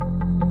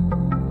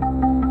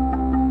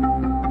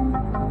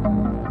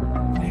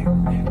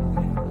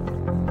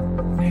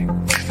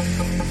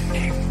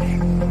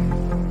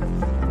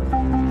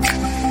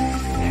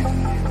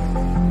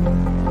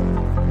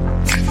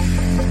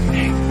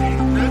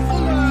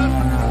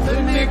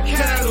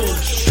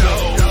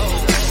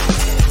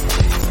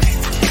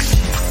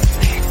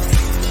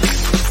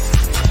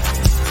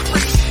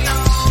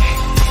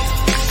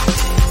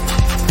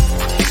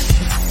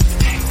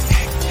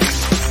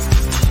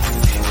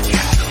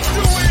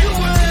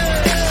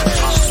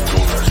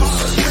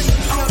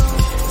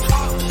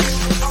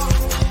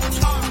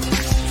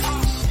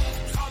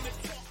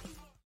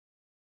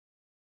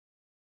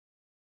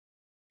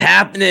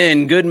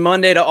happening? Good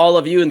Monday to all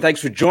of you, and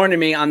thanks for joining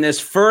me on this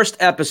first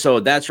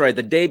episode. That's right,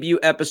 the debut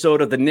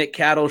episode of the Nick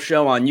Cattle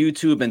Show on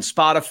YouTube and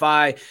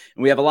Spotify.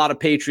 And we have a lot of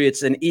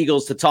Patriots and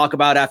Eagles to talk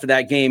about after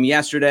that game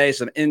yesterday,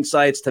 some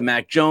insights to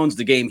Mac Jones,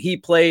 the game he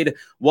played,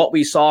 what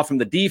we saw from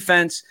the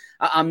defense.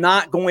 I'm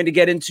not going to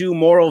get into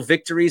moral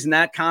victories in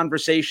that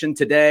conversation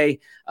today.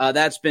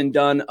 That's been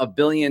done a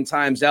billion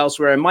times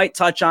elsewhere. I might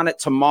touch on it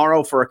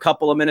tomorrow for a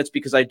couple of minutes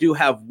because I do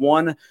have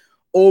one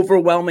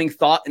overwhelming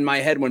thought in my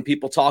head when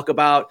people talk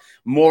about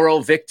moral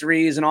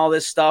victories and all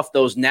this stuff,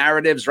 those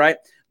narratives, right?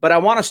 But I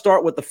want to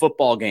start with the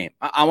football game.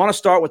 I want to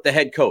start with the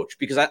head coach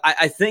because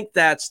I think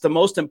that's the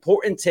most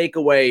important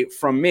takeaway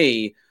from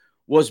me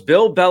was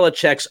Bill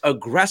Belichick's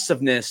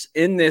aggressiveness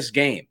in this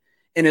game,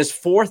 in his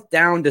fourth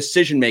down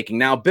decision-making.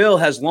 Now, Bill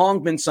has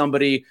long been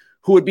somebody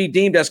who would be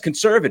deemed as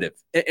conservative,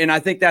 and I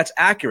think that's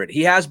accurate.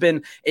 He has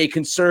been a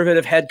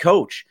conservative head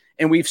coach,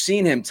 and we've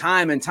seen him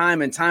time and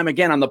time and time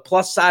again on the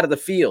plus side of the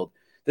field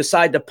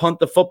decide to punt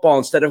the football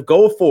instead of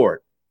go for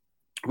it.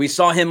 We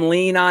saw him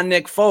lean on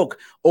Nick Folk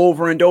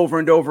over and over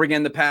and over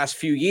again the past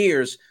few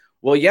years.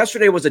 Well,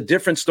 yesterday was a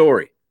different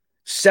story.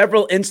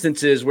 Several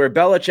instances where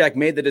Belichick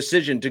made the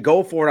decision to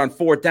go for it on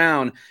fourth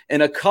down,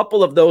 and a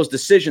couple of those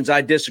decisions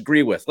I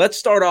disagree with. Let's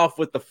start off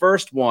with the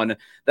first one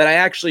that I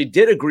actually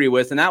did agree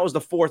with, and that was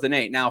the 4th and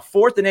 8. Now,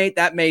 4th and 8,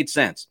 that made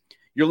sense.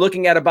 You're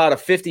looking at about a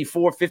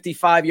 54,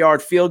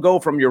 55-yard field goal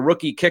from your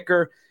rookie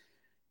kicker.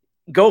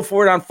 Go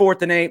for it on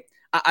 4th and 8.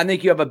 I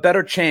think you have a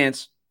better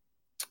chance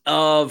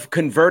of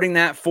converting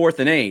that 4th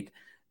and 8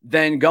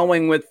 than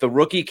going with the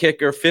rookie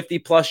kicker,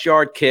 50-plus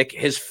yard kick,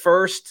 his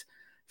first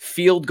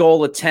field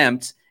goal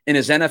attempt in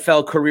his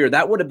NFL career.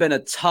 That would have been a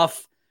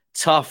tough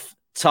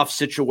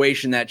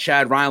situation that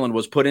Chad Ryland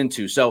was put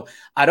into. So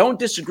I don't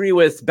disagree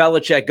with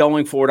Belichick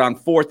going for it on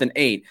 4th and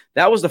 8.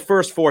 That was the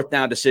first fourth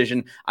down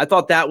decision. I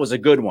thought that was a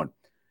good one.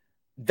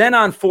 Then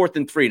on 4th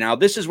and 3. Now,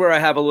 this is where I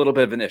have a little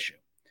bit of an issue.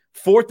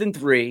 4th and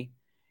 3.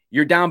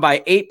 You're down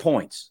by 8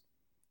 points.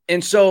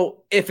 And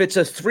so if it's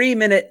a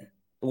 3-minute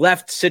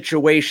left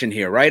situation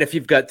here, right? If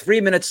you've got 3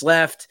 minutes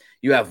left,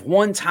 you have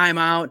one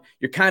timeout,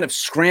 you're kind of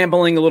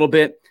scrambling a little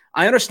bit.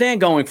 I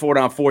understand going for it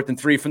on 4th and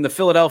 3 from the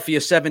Philadelphia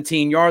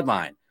 17-yard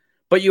line,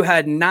 but you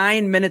had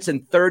 9 minutes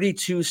and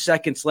 32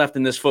 seconds left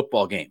in this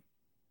football game.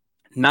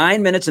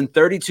 9 minutes and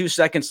 32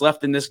 seconds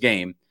left in this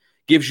game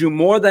gives you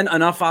more than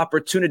enough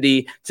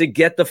opportunity to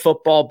get the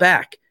football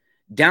back.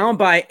 Down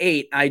by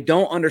 8, I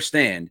don't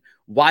understand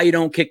why you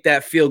don't kick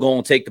that field goal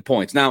and take the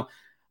points. Now,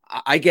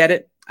 I get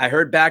it. I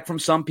heard back from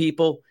some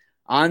people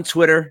on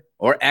Twitter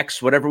or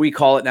X, whatever we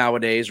call it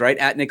nowadays, right?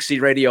 At Nick C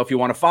Radio, if you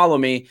want to follow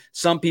me.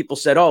 Some people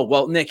said, oh,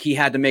 well, Nick, he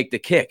had to make the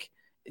kick.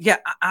 Yeah,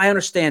 I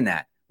understand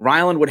that.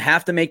 Ryland would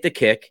have to make the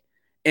kick.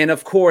 And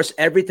of course,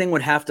 everything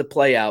would have to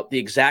play out the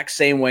exact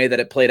same way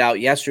that it played out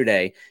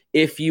yesterday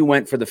if you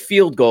went for the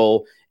field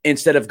goal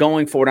instead of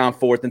going for it on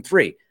 4th and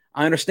 3.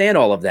 I understand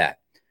all of that.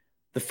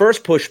 The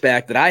first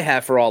pushback that I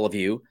have for all of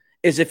you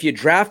is if you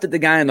drafted the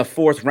guy in the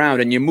 4th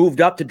round and you moved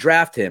up to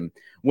draft him,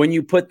 when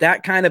you put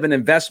that kind of an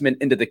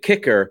investment into the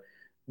kicker,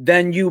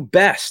 then you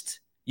best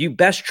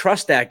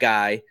trust that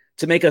guy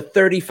to make a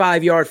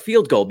 35-yard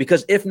field goal.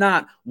 Because if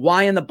not,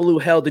 why in the blue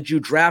hell did you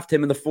draft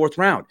him in the 4th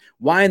round?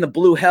 Why in the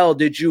blue hell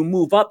did you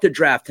move up to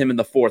draft him in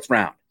the 4th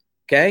round?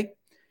 Okay?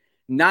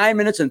 9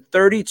 minutes and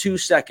 32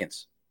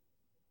 seconds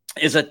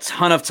is a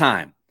ton of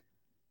time.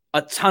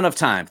 A ton of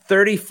time.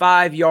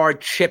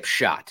 35-yard chip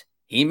shot.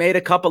 He made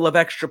a couple of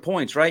extra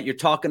points, right? You're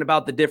talking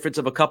about the difference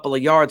of a couple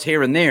of yards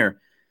here and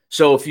there.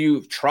 So if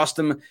you trust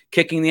him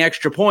kicking the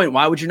extra point,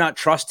 why would you not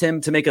trust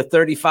him to make a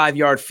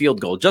 35-yard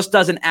field goal? Just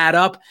doesn't add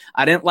up.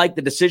 I didn't like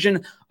the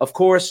decision. Of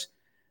course,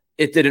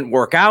 it didn't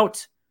work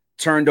out.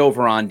 Turned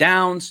over on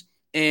downs.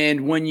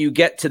 And when you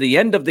get to the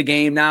end of the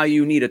game, now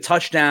you need a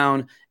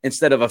touchdown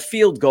instead of a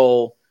field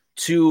goal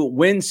to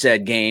win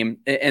said game.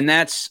 And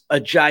that's a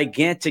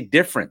gigantic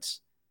difference.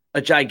 A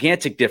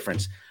gigantic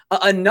difference.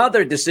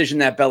 Another decision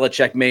that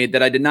Belichick made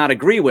that I did not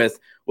agree with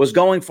was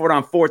going for it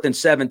on 4th and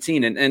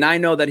 17. And I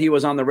know that he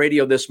was on the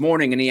radio this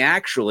morning, and he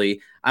actually,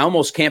 I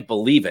almost can't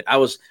believe it. I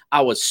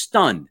was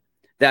stunned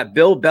that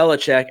Bill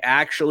Belichick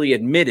actually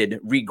admitted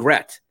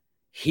regret.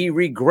 He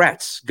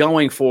regrets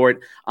going for it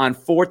on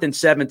 4th and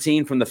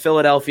 17 from the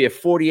Philadelphia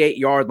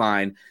 48-yard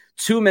line.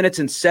 2 minutes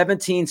and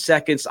 17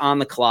 seconds on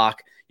the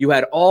clock. You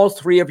had all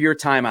 3 of your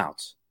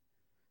timeouts.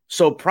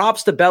 So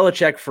props to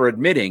Belichick for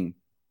admitting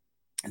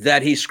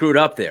that he screwed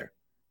up there.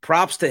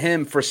 Props to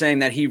him for saying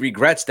that he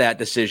regrets that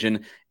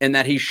decision and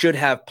that he should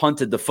have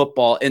punted the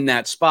football in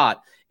that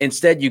spot.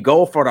 Instead, you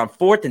go for it on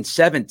 4th and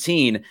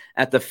 17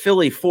 at the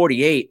Philly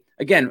 48.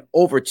 Again,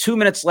 over 2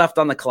 minutes left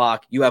on the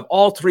clock. You have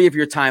all 3 of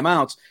your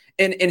timeouts.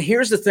 And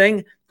here's the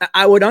thing.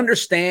 I would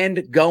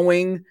understand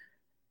going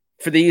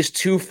for these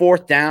 2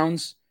 4th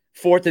downs,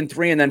 4th and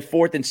 3, and then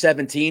 4th and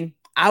 17.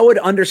 I would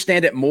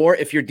understand it more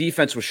if your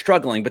defense was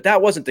struggling, but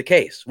that wasn't the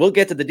case. We'll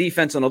get to the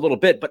defense in a little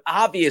bit, but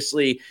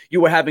obviously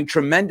you were having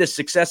tremendous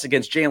success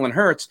against Jalen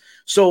Hurts.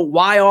 So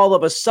why all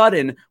of a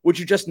sudden would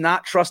you just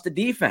not trust the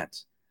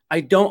defense? I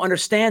don't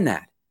understand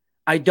that.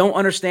 I don't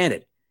understand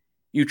it.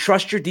 You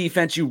trust your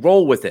defense. You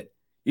roll with it.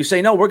 You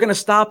say, no, we're going to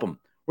stop them.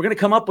 We're going to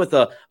come up with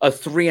a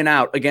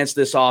 3-and-out against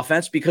this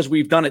offense because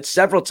we've done it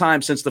several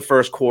times since the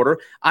first quarter.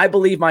 I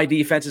believe my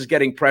defense is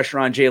getting pressure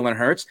on Jalen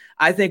Hurts.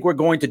 I think we're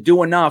going to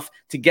do enough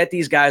to get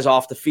these guys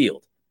off the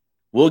field.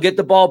 We'll get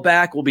the ball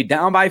back. We'll be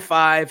down by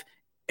 5,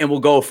 and we'll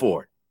go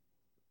for it.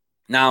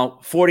 Now,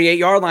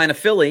 48-yard line of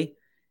Philly,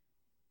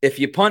 if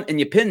you punt and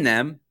you pin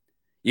them,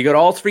 you got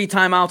all 3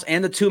 timeouts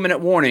and the 2-minute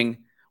warning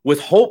with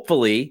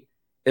hopefully,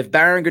 if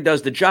Barringer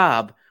does the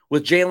job,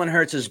 with Jalen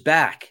Hurts'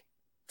 back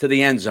to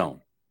the end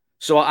zone.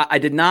 So I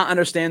did not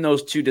understand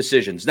those 2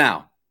 decisions.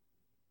 Now,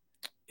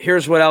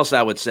 here's what else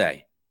I would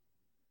say.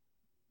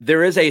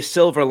 There is a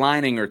silver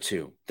lining or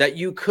 2 that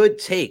you could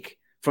take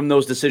from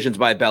those decisions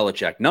by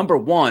Belichick. Number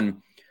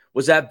 1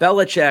 was that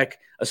Belichick,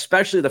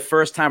 especially the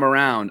first time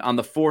around on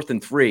the 4th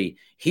and 3,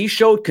 he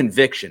showed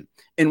conviction.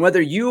 And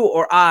whether you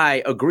or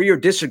I agree or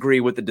disagree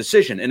with the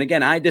decision, and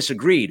again, I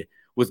disagreed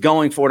with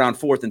going for it on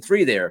 4th and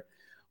 3 there,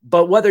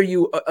 but whether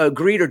you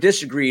agreed or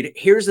disagreed,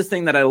 here's the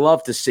thing that I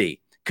love to see.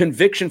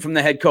 Conviction from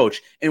the head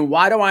coach. And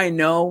why do I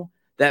know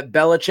that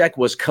Belichick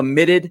was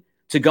committed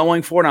to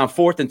going for it on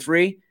 4th and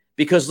 3?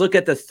 Because look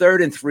at the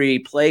 3rd and 3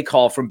 play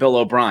call from Bill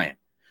O'Brien.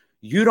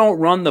 You don't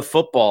run the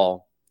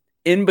football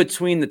in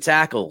between the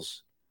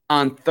tackles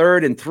on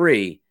 3rd and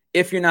 3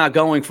 if you're not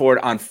going for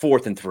it on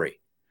 4th and 3.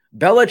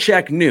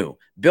 Belichick knew.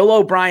 Bill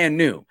O'Brien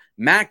knew.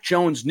 Mac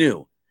Jones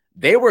knew.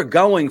 They were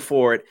going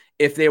for it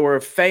if they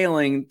were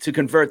failing to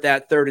convert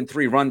that 3rd and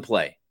 3 run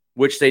play,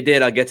 which they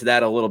did. I'll get to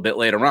that a little bit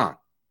later on.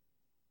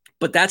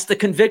 But that's the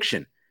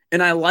conviction.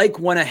 And I like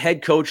when a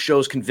head coach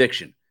shows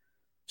conviction.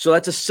 So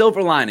that's a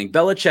silver lining.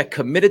 Belichick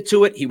committed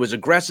to it. He was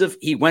aggressive.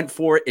 He went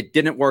for it. It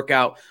didn't work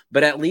out,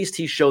 but at least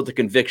he showed the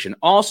conviction.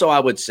 Also,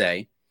 I would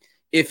say,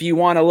 if you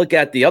want to look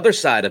at the other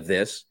side of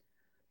this,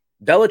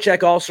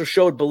 Belichick also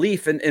showed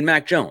belief in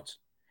Mac Jones.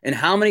 And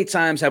how many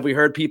times have we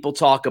heard people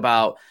talk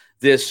about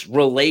this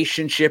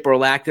relationship or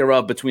lack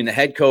thereof between the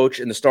head coach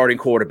and the starting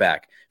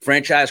quarterback?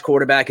 Franchise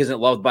quarterback isn't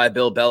loved by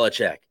Bill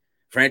Belichick.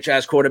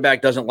 Franchise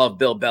quarterback doesn't love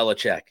Bill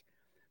Belichick.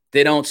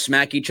 They don't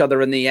smack each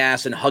other in the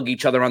ass and hug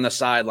each other on the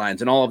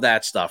sidelines and all of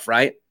that stuff,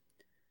 right?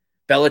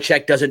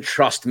 Belichick doesn't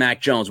trust Mac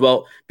Jones.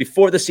 Well,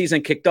 before the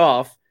season kicked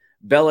off,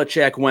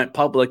 Belichick went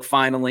public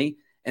finally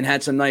and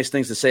had some nice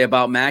things to say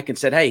about Mac and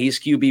said, hey, he's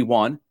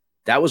QB1.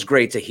 That was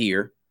great to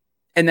hear.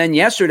 And then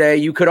yesterday,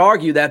 you could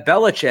argue that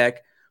Belichick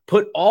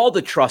put all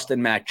the trust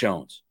in Mac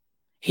Jones.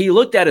 He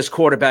looked at his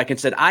quarterback and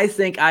said, I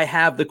think I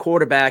have the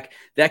quarterback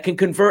that can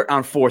convert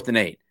on 4th and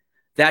 8.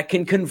 That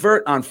can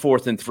convert on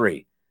 4th and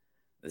 3.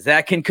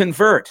 That can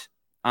convert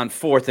on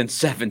 4th and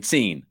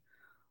 17.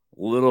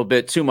 A little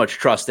bit too much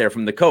trust there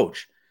from the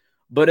coach.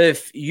 But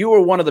if you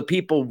were one of the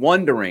people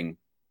wondering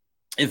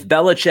if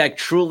Belichick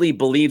truly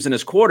believes in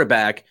his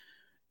quarterback,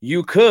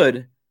 you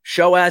could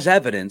show as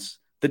evidence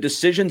the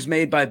decisions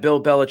made by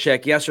Bill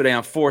Belichick yesterday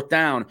on 4th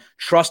down,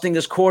 trusting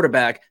his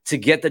quarterback to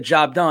get the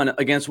job done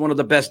against one of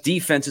the best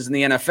defenses in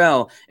the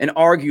NFL and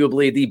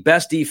arguably the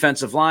best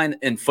defensive line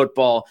in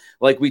football,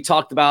 like we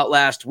talked about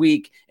last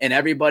week, and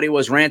everybody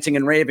was ranting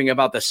and raving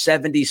about the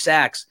 70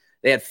 sacks.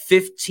 They had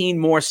 15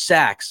 more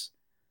sacks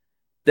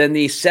than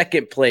the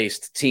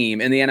second-placed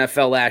team in the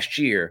NFL last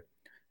year.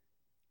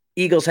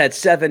 Eagles had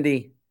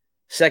 70.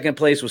 Second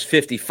place was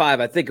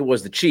 55. I think it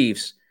was the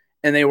Chiefs.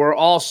 And they were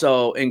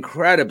also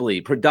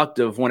incredibly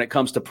productive when it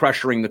comes to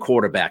pressuring the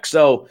quarterback.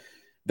 So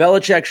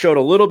Belichick showed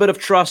a little bit of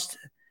trust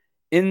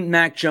in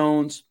Mac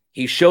Jones.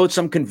 He showed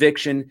some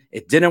conviction.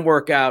 It didn't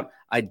work out.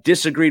 I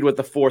disagreed with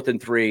the 4th and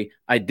 3.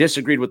 I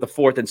disagreed with the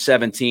 4th and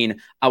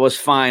 17. I was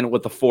fine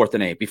with the 4th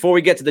and 8. Before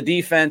we get to the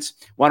defense,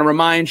 I want to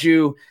remind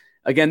you,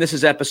 again, this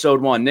is episode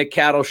 1. Nick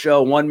Cattle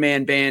Show,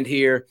 one-man band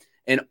here.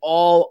 And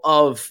all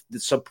of the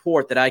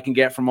support that I can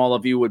get from all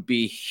of you would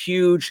be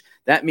huge.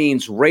 That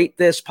means rate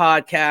this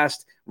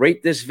podcast,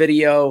 rate this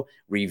video,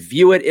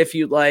 review it if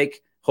you'd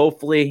like.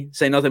 Hopefully,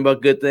 say nothing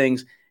but good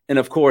things. And,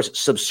 of course,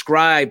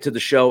 subscribe to the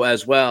show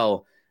as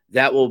well.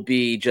 That will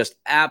be just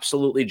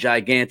absolutely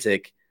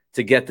gigantic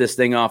to get this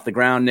thing off the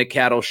ground. Nick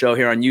Cattle Show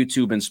here on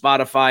YouTube and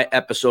Spotify,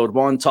 episode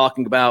 1,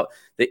 talking about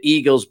the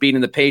Eagles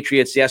beating the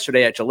Patriots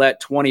yesterday at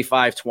Gillette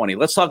 25-20.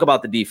 Let's talk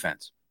about the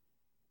defense.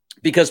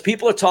 Because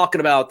people are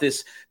talking about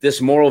this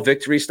moral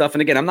victory stuff.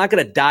 And again, I'm not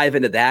going to dive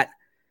into that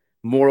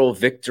moral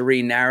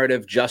victory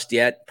narrative just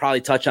yet.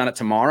 Probably touch on it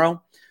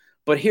tomorrow.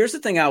 But here's the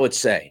thing I would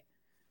say.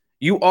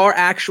 You are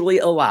actually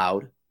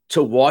allowed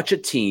to watch a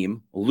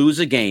team lose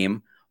a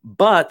game,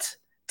 but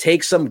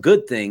take some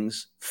good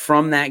things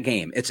from that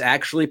game. It's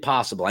actually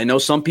possible. I know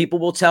some people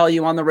will tell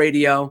you on the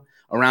radio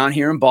around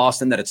here in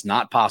Boston that it's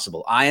not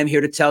possible. I am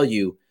here to tell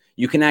you,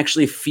 you can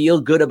actually feel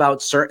good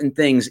about certain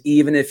things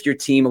even if your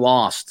team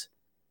lost.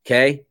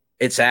 Okay,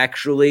 it's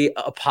actually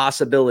a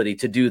possibility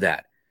to do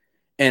that.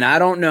 And I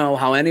don't know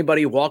how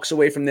anybody walks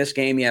away from this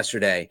game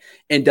yesterday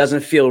and doesn't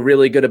feel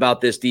really good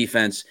about this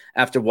defense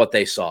after what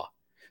they saw.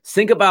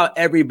 Think about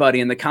everybody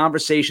in the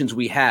conversations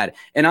we had.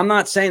 And I'm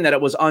not saying that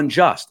it was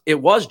unjust.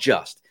 It was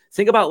just.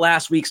 Think about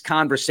last week's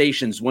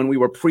conversations when we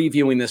were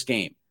previewing this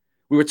game.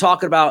 We were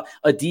talking about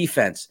a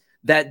defense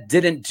that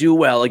didn't do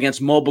well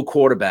against mobile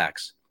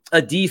quarterbacks,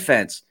 a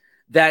defense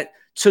that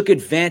took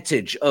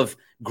advantage of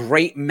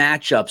great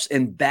matchups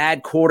and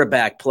bad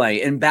quarterback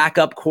play and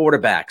backup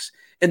quarterbacks.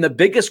 And the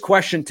biggest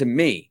question to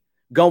me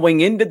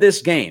going into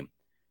this game,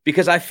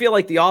 because I feel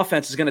like the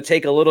offense is going to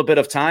take a little bit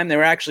of time. They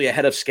were actually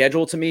ahead of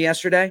schedule to me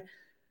yesterday.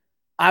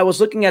 I was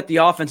looking at the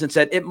offense and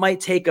said it might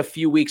take a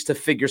few weeks to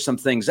figure some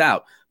things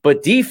out.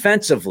 But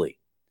defensively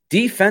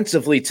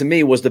to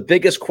me was the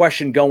biggest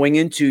question going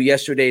into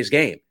yesterday's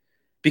game.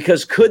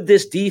 Because could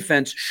this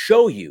defense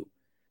show you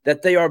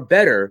that they are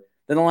better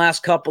than the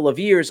last couple of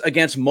years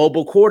against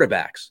mobile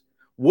quarterbacks?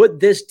 Would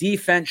this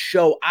defense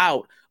show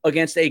out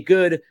against a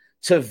good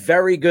to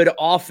very good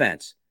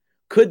offense?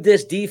 Could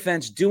this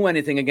defense do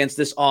anything against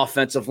this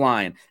offensive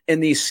line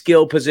and these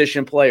skill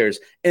position players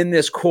in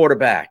this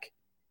quarterback?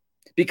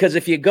 Because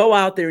if you go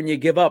out there and you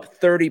give up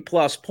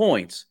 30-plus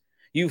points,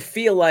 you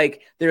feel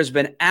like there's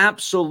been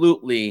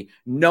absolutely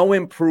no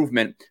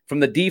improvement from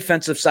the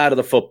defensive side of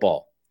the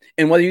football.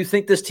 And whether you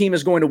think this team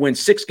is going to win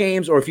 6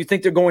 games or if you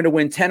think they're going to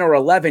win 10 or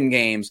 11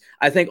 games,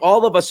 I think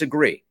all of us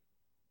agree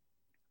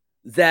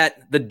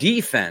that the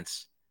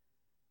defense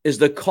is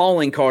the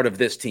calling card of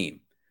this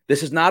team.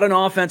 This is not an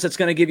offense that's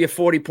going to give you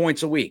 40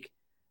 points a week,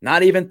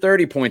 not even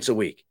 30 points a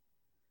week.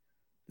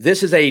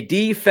 This is a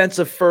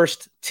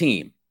defensive-first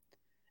team.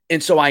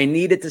 And so I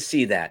needed to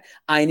see that.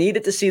 I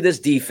needed to see this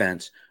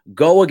defense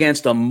go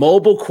against a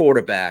mobile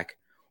quarterback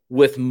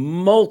with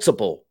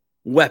multiple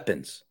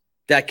weapons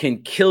that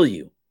can kill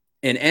you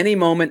in any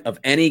moment of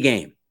any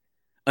game.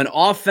 An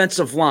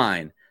offensive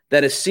line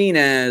that is seen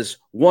as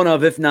one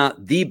of, if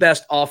not the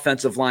best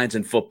offensive lines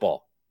in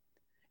football.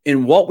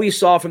 In what we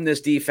saw from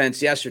this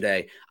defense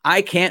yesterday,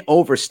 I can't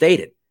overstate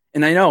it.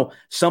 And I know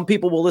some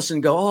people will listen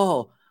and go,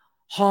 oh,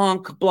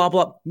 honk, blah,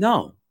 blah.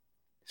 No,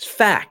 it's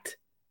fact.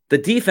 The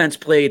defense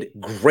played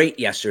great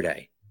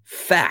yesterday.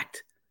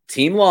 Fact.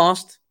 Team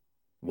lost.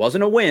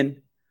 Wasn't a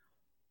win.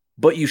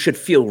 But you should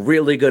feel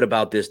really good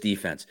about this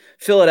defense.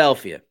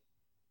 Philadelphia,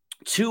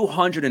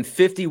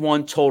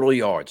 251 total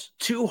yards.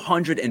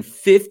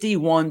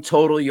 251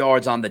 total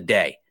yards on the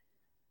day.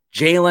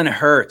 Jalen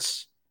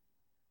Hurts,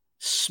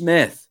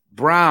 Smith,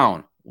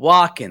 Brown,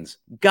 Watkins,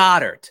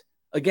 Goddard.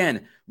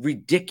 Again,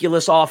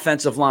 ridiculous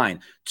offensive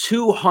line.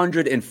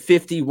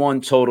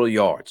 251 total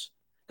yards.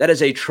 That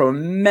is a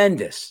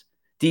tremendous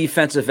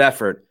defensive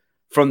effort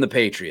from the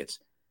Patriots.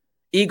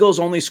 Eagles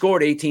only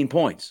scored 18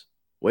 points.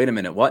 Wait a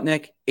minute. What,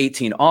 Nick?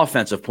 18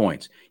 offensive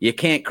points. You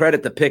can't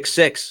credit the pick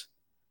 6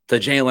 to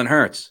Jalen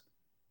Hurts.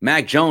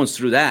 Mac Jones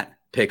threw that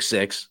pick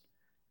 6.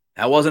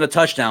 That wasn't a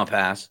touchdown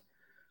pass.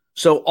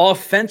 So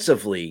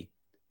offensively,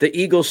 the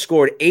Eagles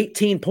scored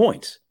 18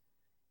 points.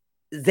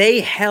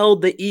 They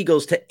held the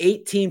Eagles to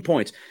 18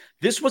 points.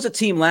 This was a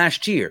team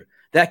last year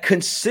that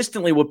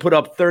consistently would put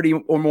up 30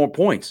 or more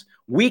points.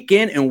 Week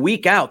in and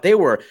week out, they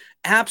were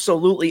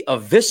absolutely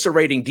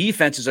eviscerating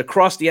defenses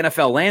across the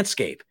NFL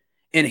landscape.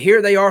 And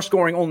here they are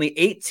scoring only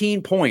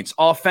 18 points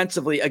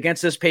offensively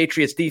against this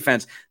Patriots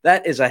defense.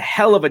 That is a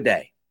hell of a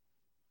day.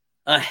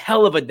 A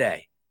hell of a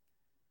day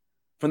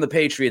from the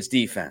Patriots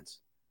defense.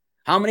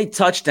 How many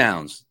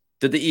touchdowns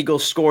did the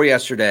Eagles score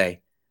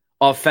yesterday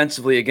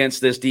offensively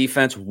against this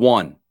defense?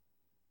 One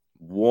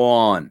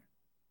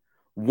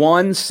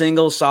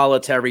single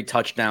solitary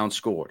touchdown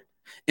scored.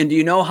 And do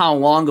you know how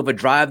long of a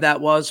drive that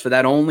was for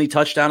that only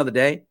touchdown of the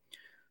day?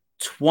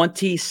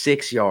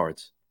 26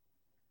 yards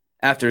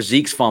after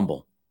Zeke's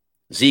fumble.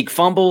 Zeke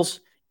fumbles,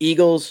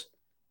 Eagles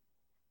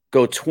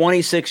go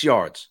 26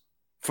 yards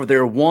for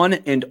their one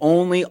and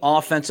only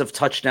offensive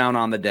touchdown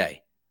on the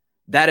day.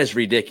 That is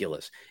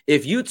ridiculous.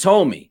 If you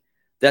told me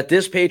that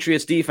this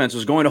Patriots defense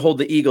was going to hold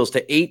the Eagles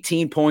to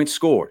 18 points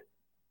scored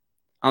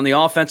on the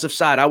offensive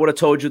side, I would have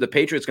told you the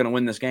Patriots are going to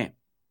win this game.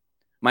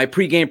 My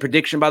pregame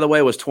prediction, by the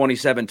way, was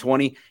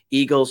 27-20.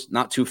 Eagles,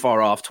 not too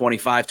far off,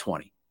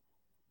 25-20.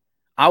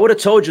 I would have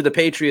told you the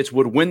Patriots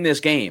would win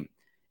this game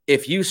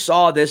if you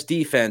saw this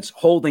defense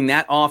holding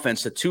that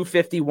offense to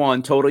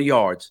 251 total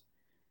yards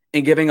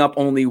and giving up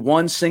only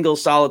one single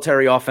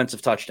solitary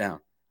offensive touchdown.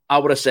 I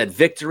would have said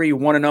victory,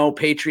 1-0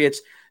 Patriots.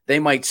 They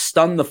might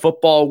stun the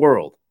football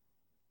world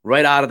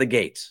right out of the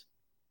gates.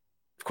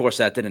 Of course,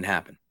 that didn't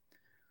happen.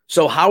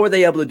 So how are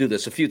they able to do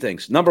this? A few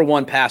things. Number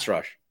one, pass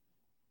rush.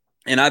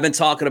 And I've been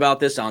talking about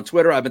this on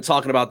Twitter. I've been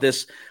talking about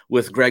this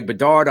with Greg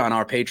Bedard on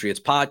our Patriots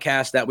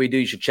podcast that we do.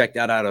 You should check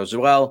that out as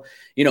well.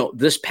 You know,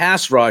 this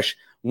pass rush,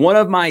 one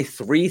of my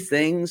 3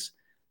 things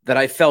that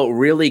I felt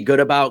really good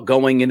about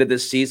going into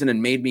this season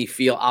and made me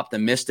feel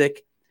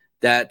optimistic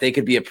that they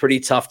could be a pretty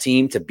tough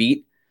team to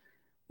beat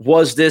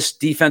was this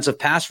defensive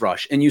pass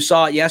rush. And you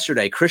saw it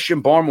yesterday.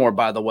 Christian Barmore,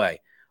 by the way,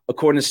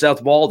 according to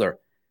Seth Balder,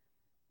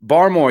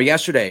 Barmore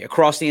yesterday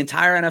across the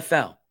entire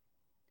NFL,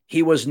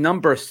 he was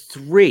number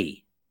 3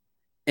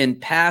 in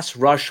pass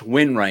rush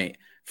win rate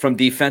from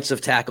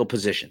defensive tackle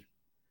position.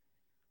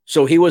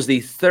 So he was the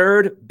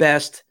 3rd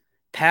best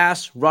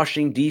pass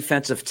rushing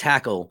defensive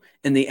tackle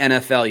in the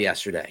NFL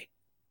yesterday.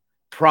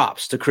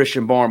 Props to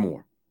Christian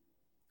Barmore.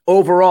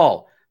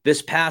 Overall,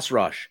 this pass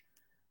rush,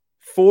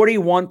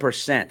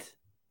 41%.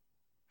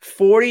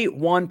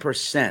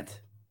 41%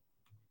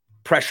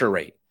 pressure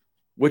rate,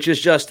 which is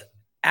just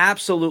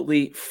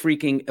absolutely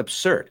freaking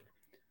absurd.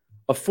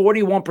 A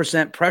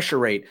 41% pressure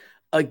rate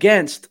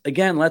against,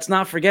 again, let's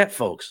not forget,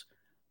 folks,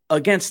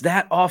 against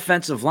that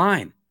offensive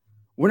line.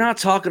 We're not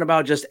talking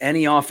about just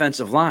any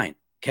offensive line,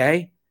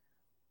 okay?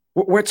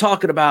 We're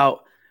talking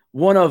about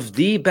one of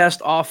the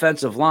best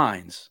offensive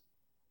lines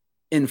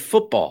in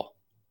football.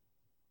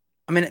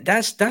 I mean,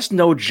 that's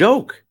no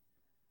joke.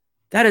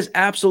 That is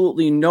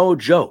absolutely no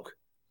joke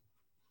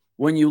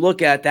when you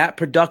look at that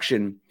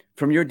production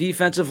from your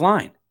defensive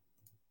line.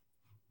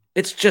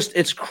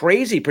 It's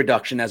crazy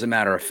production, as a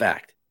matter of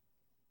fact.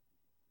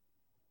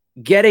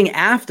 Getting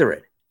after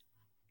it.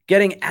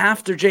 Getting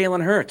after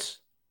Jalen Hurts.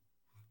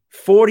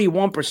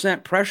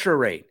 41% pressure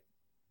rate.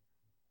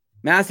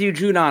 Matthew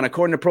Judon,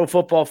 according to Pro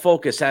Football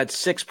Focus, had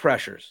 6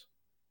 pressures.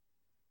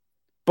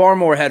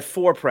 Barmore had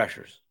 4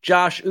 pressures.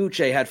 Josh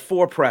Uche had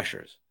 4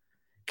 pressures.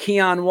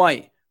 Keon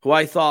White, who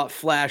I thought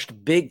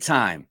flashed big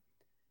time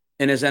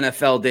in his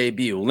NFL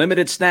debut.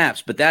 Limited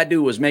snaps, but that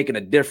dude was making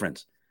a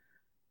difference.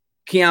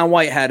 Keon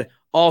White had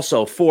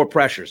also 4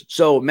 pressures.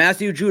 So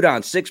Matthew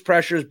Judon, 6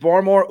 pressures.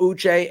 Barmore,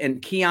 Uche,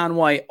 and Keon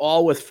White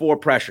all with 4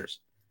 pressures.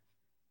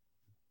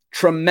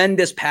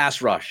 Tremendous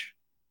pass rush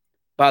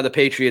by the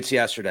Patriots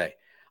yesterday.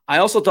 I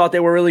also thought they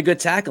were really good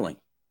tackling,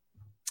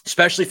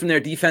 especially from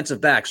their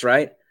defensive backs,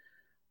 right?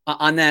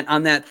 On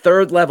that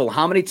third level,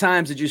 how many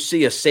times did you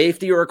see a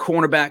safety or a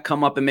cornerback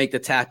come up and make the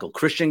tackle?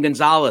 Christian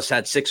Gonzalez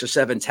had 6 or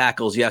 7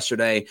 tackles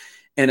yesterday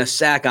and a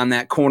sack on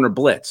that corner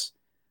blitz.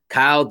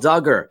 Kyle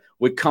Duggar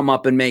would come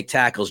up and make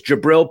tackles.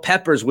 Jabril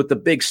Peppers with the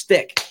big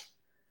stick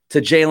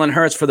to Jalen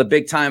Hurts for the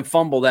big-time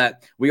fumble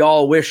that we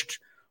all wished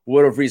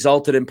would have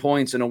resulted in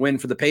points and a win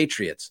for the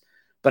Patriots.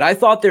 But I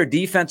thought their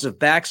defensive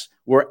backs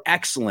were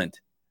excellent,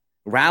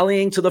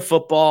 rallying to the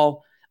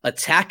football,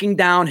 attacking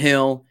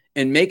downhill,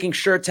 and making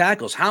sure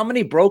tackles. How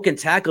many broken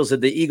tackles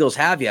did the Eagles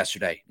have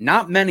yesterday?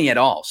 Not many at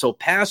all. So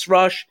pass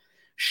rush,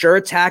 sure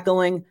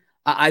tackling.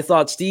 I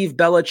thought Steve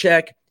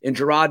Belichick and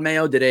Gerard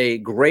Mayo did a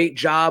great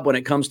job when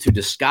it comes to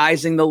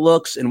disguising the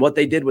looks and what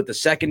they did with the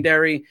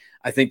secondary.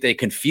 I think they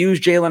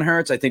confused Jalen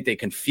Hurts. I think they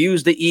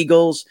confused the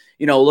Eagles,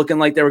 looking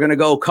like they were going to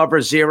go cover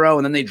 0,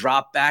 and then they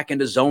dropped back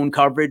into zone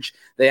coverage.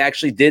 They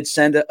actually did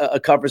send a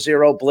cover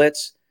 0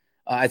 blitz.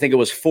 I think it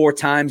was 4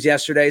 times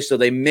yesterday, so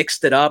they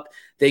mixed it up.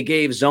 They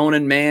gave zone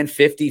and man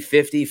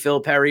 50-50.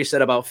 Phil Perry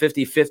said about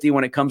 50-50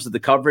 when it comes to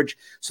the coverage.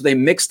 So they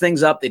mixed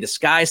things up. They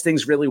disguised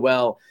things really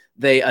well.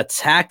 They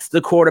attacked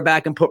the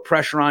quarterback and put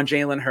pressure on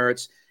Jalen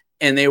Hurts,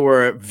 and they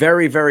were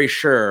very, very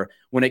sure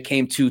when it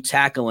came to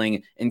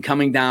tackling and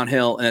coming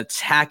downhill and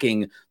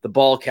attacking the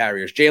ball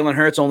carriers. Jalen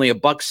Hurts only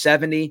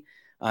 $170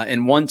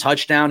 and 1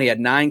 touchdown. He had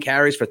 9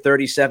 carries for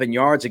 37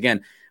 yards.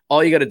 Again,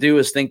 all you got to do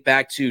is think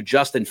back to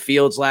Justin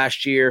Fields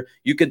last year.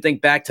 You can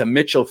think back to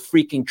Mitchell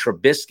freaking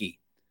Trubisky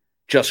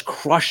just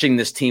crushing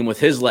this team with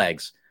his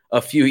legs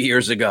a few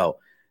years ago.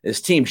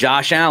 This team,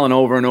 Josh Allen,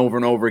 over and over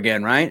and over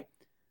again, right?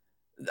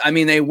 I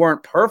mean, they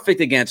weren't perfect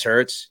against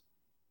Hurts.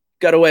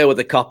 Got away with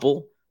a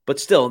couple, but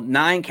still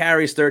 9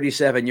 carries,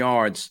 37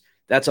 yards.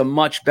 That's a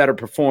much better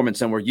performance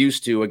than we're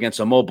used to against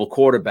a mobile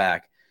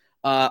quarterback.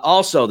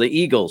 Also, the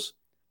Eagles,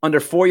 under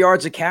 4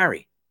 yards a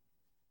carry.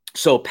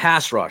 So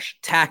pass rush,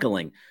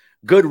 tackling,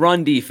 good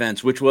run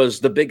defense, which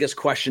was the biggest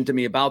question to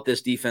me about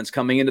this defense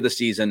coming into the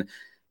season.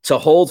 To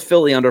hold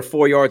Philly under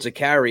 4 yards a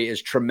carry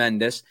is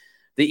tremendous.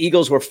 The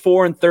Eagles were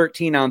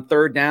 4-13 on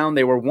third down.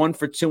 They were 1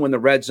 for 2 in the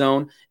red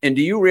zone. And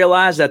do you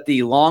realize that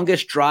the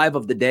longest drive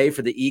of the day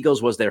for the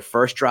Eagles was their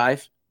first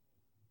drive?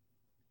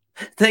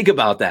 Think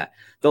about that.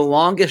 The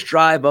longest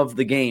drive of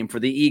the game for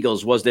the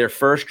Eagles was their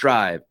first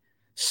drive,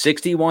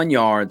 61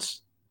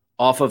 yards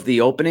off of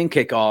the opening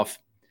kickoff,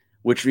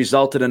 which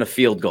resulted in a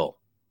field goal.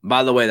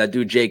 By the way, that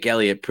dude Jake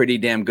Elliott, pretty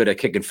damn good at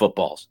kicking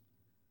footballs.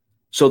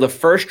 So the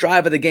first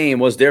drive of the game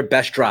was their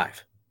best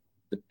drive.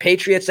 The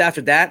Patriots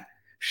after that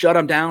shut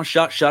them down,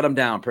 shut them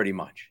down pretty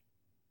much.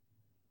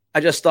 I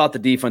just thought the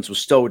defense was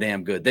so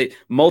damn good. They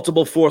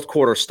multiple fourth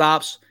quarter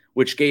stops,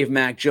 which gave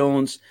Mac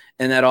Jones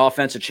and that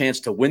offense a chance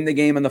to win the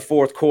game in the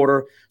fourth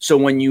quarter. So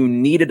when you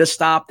needed a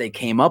stop, they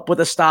came up with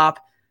a stop.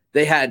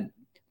 They had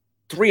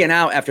 3 and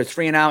out after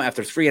 3 and out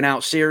after 3 and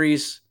out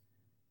series.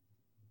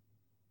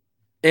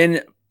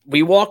 And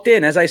we walked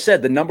in, as I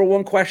said, the number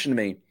one question to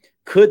me,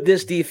 could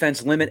this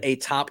defense limit a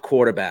top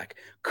quarterback?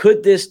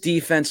 Could this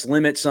defense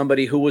limit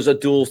somebody who was a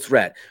dual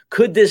threat?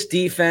 Could this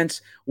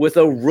defense, with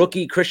a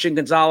rookie Christian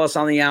Gonzalez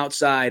on the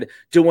outside,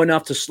 do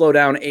enough to slow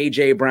down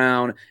A.J.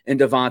 Brown and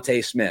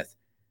Devontae Smith?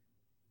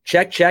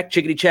 Check,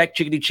 chickity check,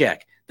 chickity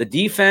check. The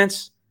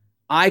defense,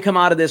 I come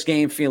out of this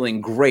game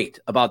feeling great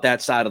about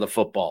that side of the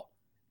football.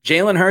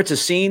 Jalen Hurts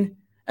is seen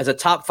as a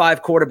top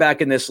 5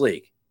 quarterback in this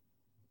league.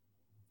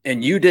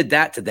 And you did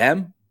that to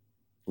them?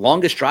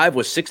 Longest drive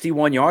was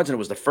 61 yards, and it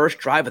was the first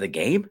drive of the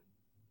game.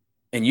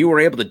 And you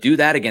were able to do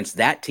that against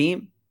that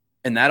team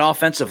and that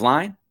offensive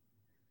line.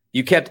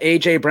 You kept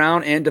A.J.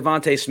 Brown and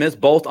Devontae Smith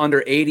both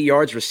under 80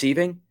 yards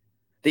receiving.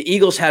 The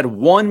Eagles had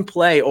 1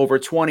 play over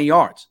 20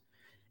 yards.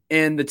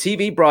 And the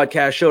TV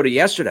broadcast showed it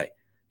yesterday.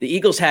 The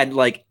Eagles had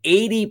like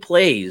 80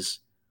 plays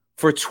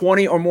for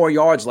 20 or more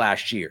yards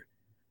last year.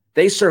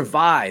 They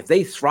survive.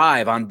 They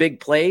thrive on big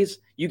plays.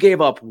 You gave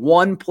up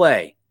one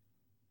play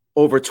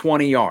over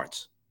 20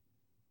 yards.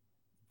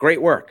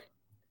 Great work.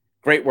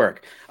 Great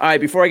work. All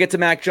right, before I get to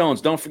Mac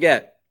Jones, don't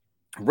forget,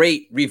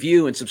 rate,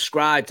 review, and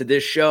subscribe to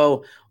this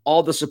show.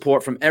 All the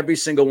support from every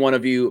single one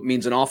of you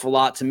means an awful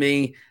lot to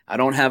me. I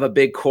don't have a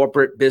big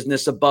corporate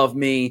business above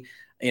me.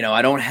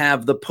 I don't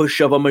have the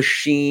push of a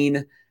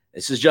machine.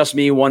 This is just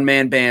me,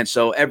 one-man band.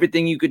 So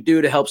everything you could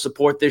do to help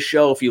support this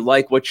show, if you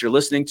like what you're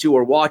listening to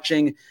or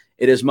watching,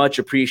 it is much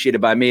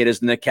appreciated by me. It is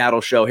the Nick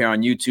Cattle Show here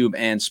on YouTube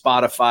and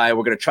Spotify.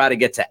 We're going to try to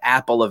get to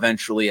Apple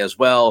eventually as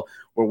well.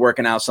 We're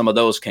working out some of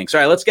those kinks.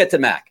 All right, let's get to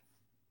Mac,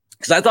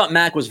 because I thought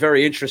Mac was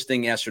very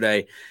interesting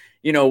yesterday.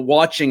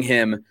 Watching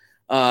him,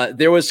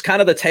 there was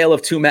kind of the tale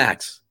of two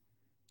Macs.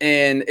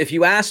 And if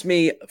you ask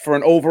me for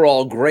an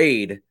overall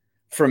grade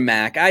for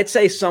Mac, I'd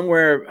say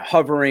somewhere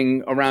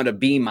hovering around a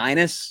B-,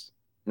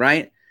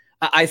 right?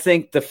 I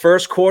think the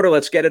first quarter,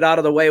 let's get it out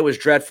of the way, was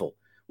dreadful.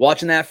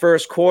 Watching that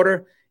first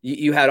quarter,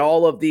 you had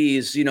all of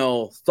these,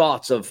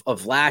 thoughts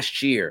of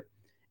last year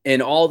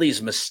and all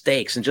these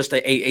mistakes and just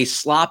a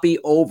sloppy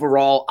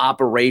overall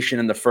operation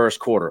in the first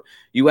quarter.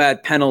 You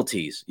had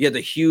penalties. You had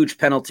the huge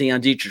penalty on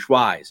Dietrich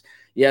Wise.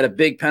 You had a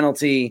big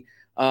penalty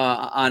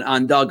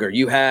on Duggar.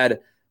 You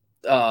had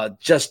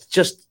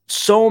just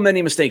so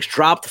many mistakes.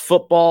 Dropped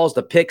footballs,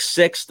 the pick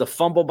six, the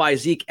fumble by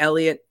Zeke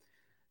Elliott.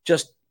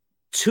 Just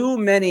too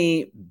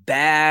many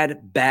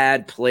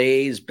bad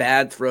plays,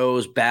 bad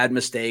throws, bad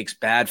mistakes,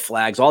 bad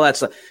flags, all that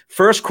stuff.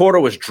 First quarter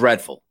was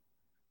dreadful.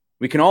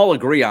 We can all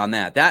agree on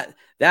that.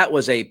 That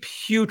was a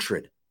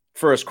putrid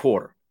first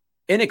quarter.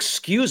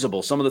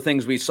 Inexcusable, some of the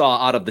things we saw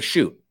out of the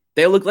chute.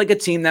 They looked like a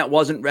team that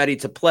wasn't ready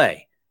to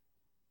play,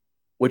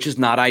 which is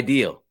not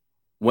ideal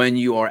when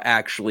you are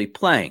actually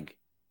playing.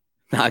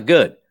 Not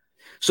good.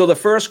 So the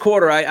first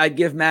quarter, I'd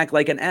give Mac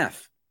like an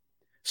F.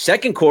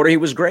 Second quarter, he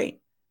was great.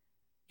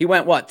 He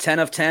went, 10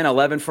 of 10,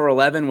 11 for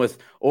 11 with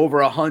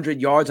over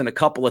 100 yards and a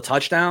couple of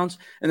touchdowns.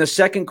 In the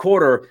second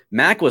quarter,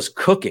 Mac was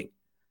cooking.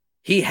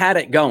 He had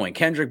it going.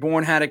 Kendrick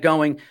Bourne had it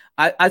going.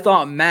 I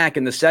thought Mac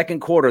in the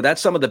second quarter,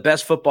 that's some of the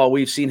best football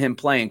we've seen him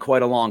play in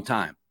quite a long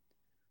time.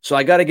 So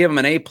I got to give him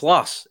an A+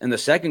 in the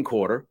second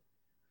quarter.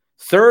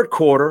 Third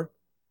quarter,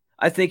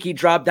 I think he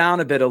dropped down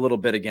a little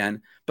bit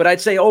again. But I'd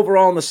say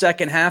overall in the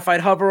second half,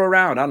 I'd hover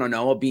around,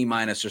 a B-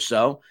 or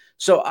so.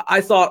 So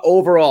I thought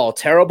overall,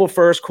 terrible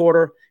first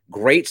quarter,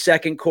 great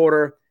second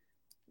quarter,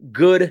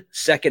 good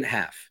second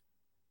half.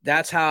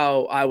 That's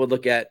how I would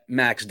look at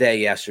Mac's day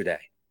yesterday.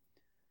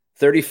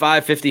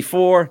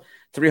 35-54,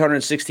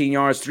 316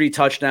 yards, 3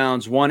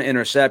 touchdowns, 1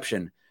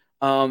 interception.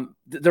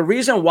 The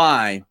reason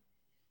why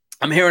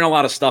I'm hearing a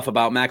lot of stuff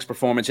about Mac's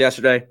performance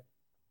yesterday,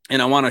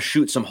 and I want to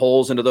shoot some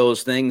holes into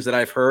those things that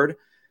I've heard.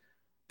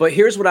 But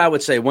here's what I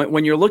would say.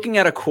 When you're looking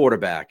at a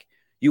quarterback,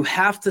 you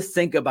have to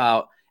think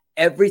about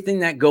everything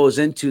that goes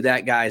into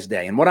that guy's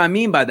day. And what I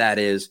mean by that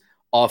is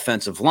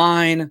offensive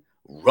line,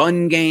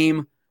 run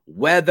game,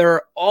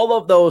 weather, all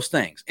of those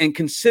things. And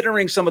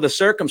considering some of the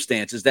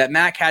circumstances that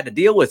Mac had to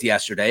deal with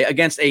yesterday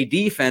against a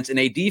defense and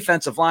a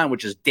defensive line,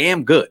 which is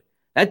damn good.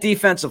 That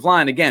defensive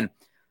line, again,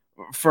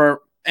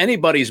 for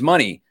anybody's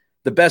money,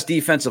 the best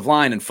defensive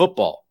line in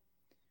football.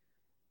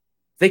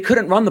 They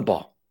couldn't run the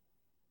ball.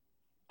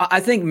 I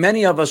think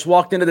many of us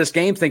walked into this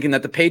game thinking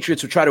that the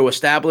Patriots would try to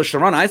establish the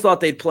run. I thought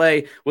they'd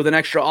play with an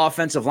extra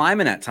offensive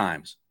lineman at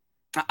times.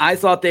 I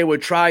thought they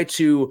would try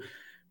to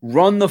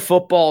run the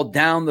football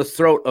down the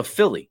throat of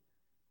Philly.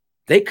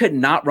 They could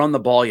not run the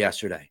ball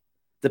yesterday.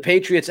 The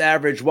Patriots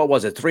averaged,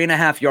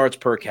 3.5 yards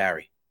per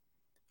carry.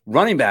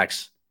 Running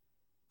backs,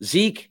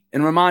 Zeke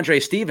and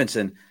Ramondre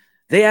Stevenson,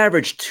 they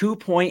averaged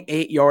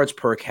 2.8 yards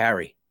per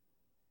carry.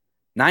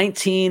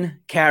 19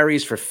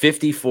 carries for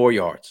 54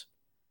 yards.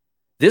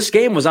 This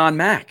game was on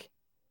Mac.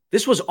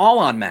 This was all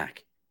on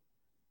Mac.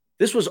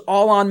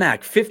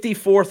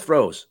 54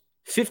 throws,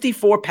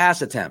 54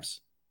 pass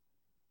attempts.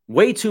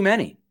 Way too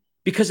many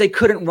because they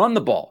couldn't run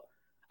the ball.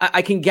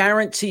 I can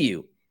guarantee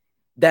you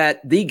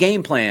that the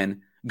game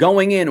plan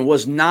going in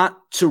was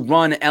not to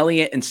run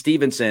Elliott and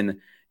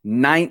Stevenson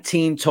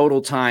 19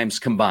 total times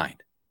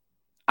combined.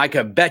 I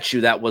could bet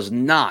you that was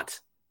not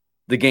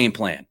the game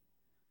plan.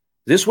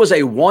 This was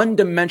a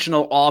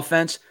one-dimensional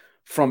offense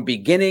from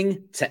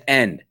beginning to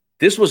end.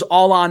 This was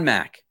all on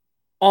Mac.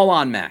 All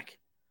on Mac.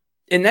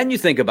 And then you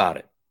think about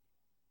it.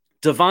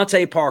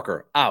 Devontae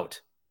Parker out.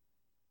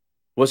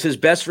 Was his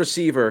best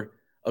receiver,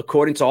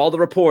 according to all the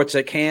reports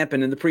at camp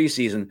and in the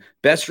preseason,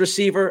 best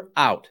receiver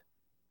out.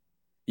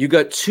 You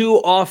got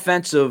 2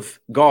 offensive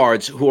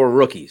guards who are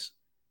rookies.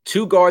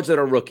 2 guards that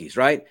are rookies,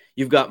 right?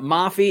 You've got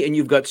Mafi and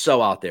you've got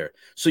So out there.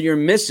 So you're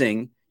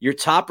missing your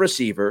top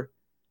receiver.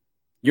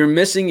 You're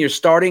missing your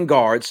starting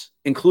guards,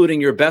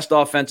 including your best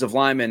offensive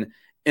lineman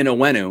in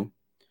Owenu.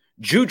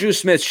 Juju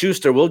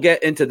Smith-Schuster, we'll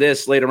get into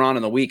this later on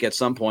in the week at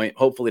some point,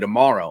 hopefully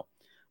tomorrow.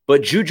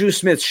 But Juju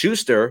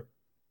Smith-Schuster,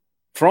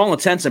 for all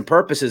intents and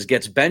purposes,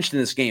 gets benched in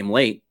this game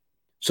late.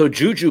 So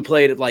Juju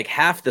played at like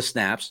half the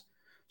snaps.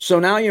 So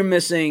now you're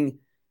missing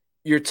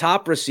your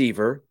top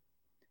receiver,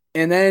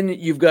 and then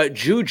you've got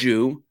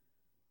Juju,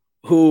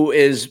 who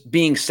is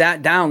being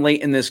sat down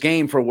late in this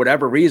game for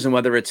whatever reason,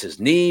 whether it's his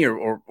knee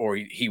or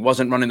he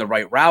wasn't running the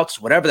right routes,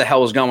 whatever the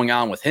hell is going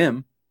on with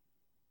him.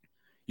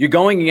 You're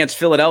going against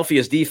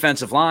Philadelphia's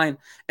defensive line,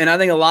 and I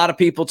think a lot of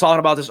people talking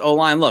about this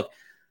O-line. Look,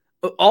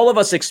 all of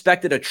us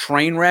expected a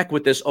train wreck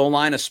with this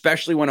O-line,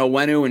 especially when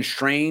Onwenu and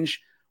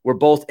Strange were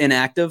both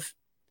inactive.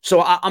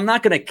 So I'm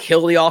not going to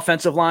kill the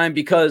offensive line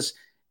because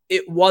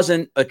it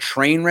wasn't a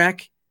train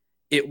wreck.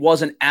 It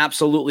wasn't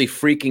absolutely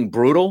freaking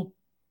brutal,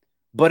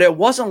 but it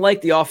wasn't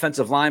like the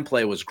offensive line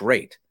play was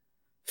great.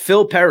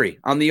 Phil Perry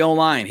on the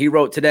O-line, he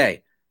wrote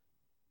today,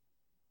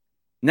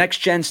 next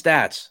gen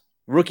stats,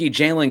 rookie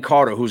Jalen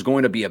Carter, who's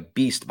going to be a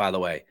beast, by the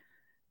way,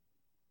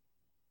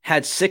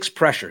 had 6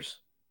 pressures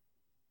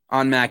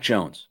on Mac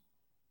Jones.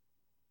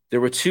 There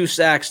were 2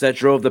 sacks that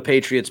drove the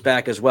Patriots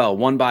back as well,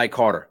 one by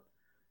Carter.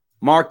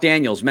 Mark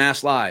Daniels,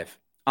 Mass Live,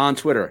 on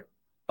Twitter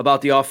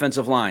about the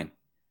offensive line,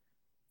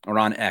 or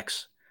on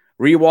X.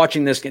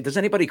 Rewatching this game. Does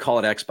anybody call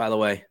it X, by the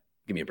way?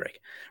 Give me a break.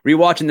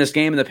 Rewatching this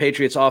game, and the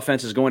Patriots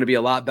offense is going to be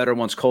a lot better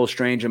once Cole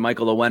Strange and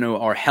Michael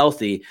Onwenu are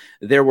healthy.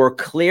 There were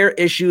clear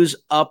issues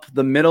up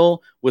the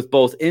middle with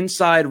both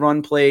inside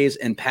run plays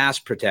and pass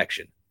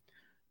protection.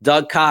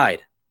 Doug Kyde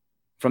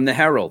from the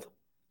Herald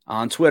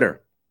on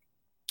Twitter.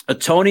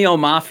 Antonio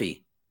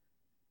Mafi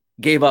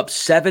gave up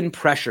 7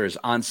 pressures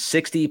on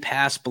 60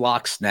 pass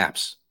block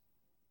snaps.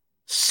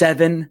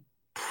 7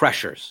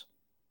 pressures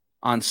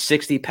on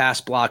 60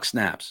 pass block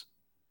snaps.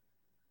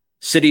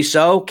 City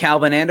So,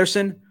 Calvin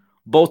Anderson,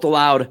 both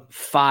allowed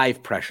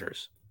 5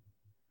 pressures.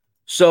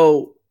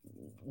 So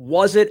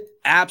was it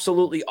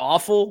absolutely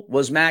awful?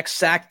 Was Max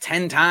sacked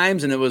 10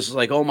 times and it was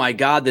like, oh my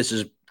God, this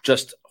is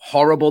just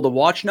horrible to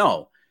watch?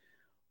 No.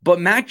 But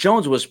Mac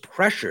Jones was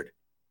pressured.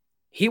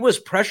 He was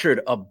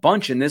pressured a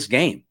bunch in this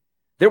game.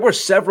 There were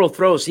several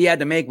throws he had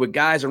to make with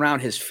guys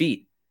around his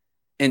feet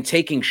and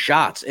taking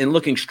shots and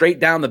looking straight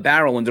down the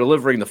barrel and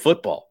delivering the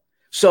football.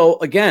 So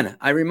again,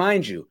 I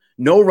remind you,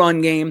 no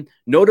run game,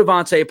 no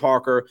Devontae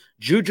Parker.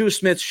 Juju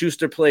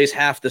Smith-Schuster plays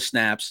half the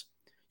snaps.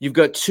 You've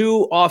got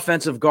 2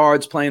 offensive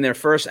guards playing their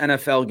first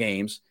NFL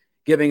games,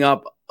 giving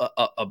up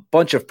a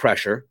bunch of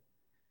pressure.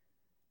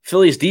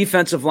 Philly's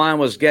defensive line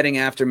was getting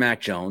after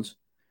Mac Jones.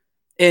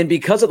 And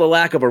because of the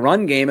lack of a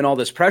run game and all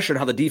this pressure and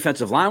how the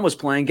defensive line was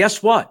playing,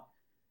 guess what?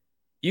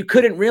 You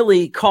couldn't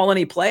really call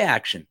any play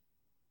action.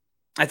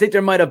 I think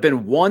there might have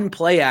been 1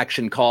 play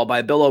action call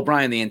by Bill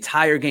O'Brien the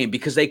entire game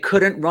because they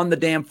couldn't run the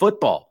damn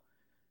football.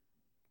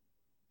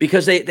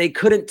 Because they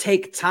couldn't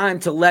take time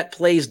to let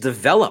plays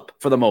develop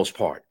for the most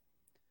part.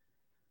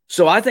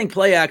 So I think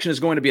play action is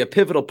going to be a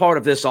pivotal part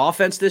of this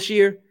offense this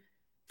year.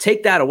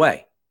 Take that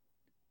away.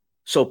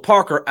 So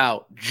Parker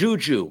out,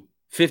 Juju,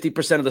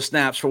 50% of the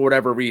snaps for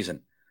whatever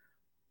reason.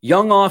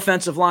 Young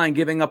offensive line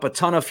giving up a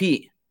ton of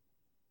heat.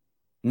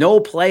 No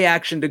play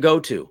action to go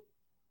to.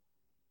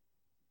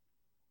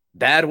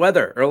 Bad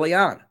weather early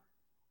on.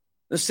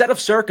 The set of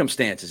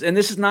circumstances, and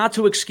this is not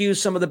to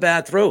excuse some of the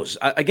bad throws.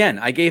 Again,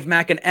 I gave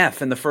Mac an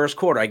F in the first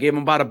quarter. I gave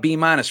him about a B-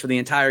 for the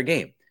entire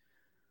game.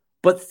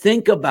 But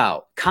think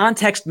about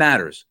context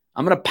matters.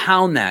 I'm going to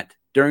pound that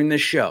during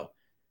this show.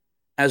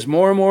 As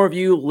more and more of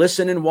you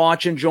listen and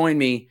watch and join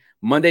me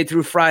Monday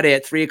through Friday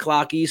at 3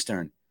 o'clock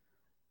Eastern,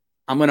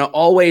 I'm going to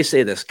always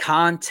say this.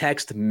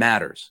 Context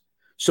matters.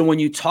 So when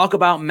you talk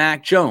about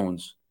Mac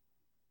Jones,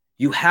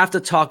 you have to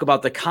talk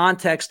about the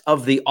context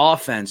of the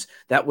offense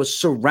that was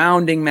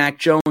surrounding Mac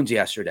Jones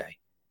yesterday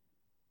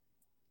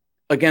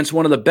against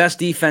one of the best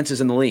defenses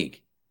in the league.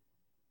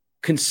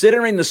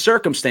 Considering the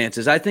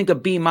circumstances, I think a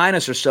B- or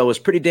so is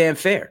pretty damn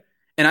fair.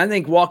 And I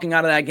think walking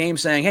out of that game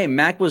saying, hey,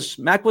 Mac was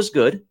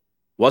good,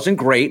 wasn't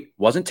great,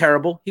 wasn't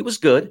terrible, he was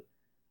good.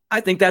 I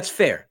think that's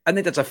fair. I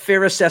think that's a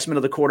fair assessment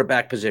of the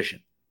quarterback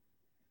position.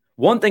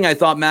 One thing I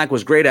thought Mac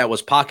was great at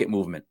was pocket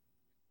movement.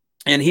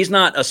 And he's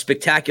not a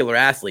spectacular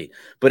athlete,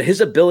 but his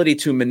ability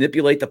to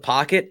manipulate the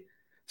pocket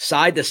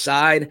side to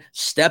side,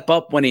 step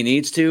up when he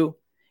needs to,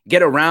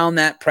 get around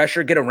that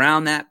pressure, get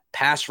around that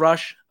pass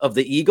rush of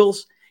the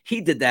Eagles,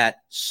 he did that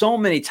so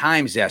many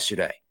times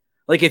yesterday.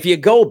 Like if you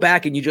go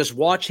back and you just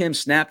watch him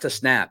snap to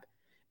snap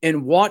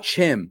and watch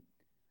him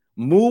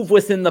move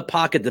within the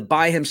pocket to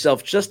buy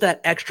himself just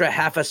that extra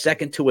half a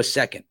second to a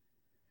second.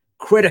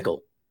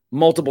 Critical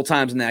multiple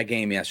times in that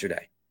game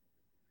yesterday.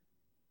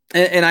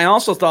 And I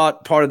also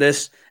thought part of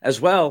this as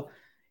well,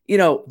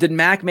 did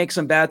Mac make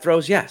some bad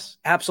throws? Yes,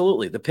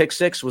 absolutely. The pick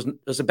 6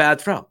 was a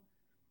bad throw.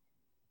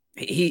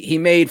 He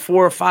made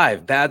 4 or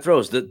 5 bad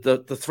throws.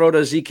 The throw to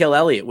Ezekiel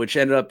Elliott, which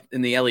ended up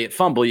in the Elliott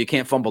fumble. You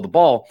can't fumble the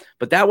ball,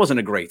 but that wasn't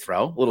a great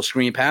throw. A little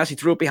screen pass. He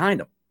threw it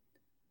behind him.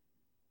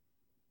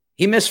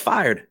 He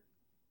misfired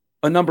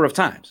a number of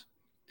times.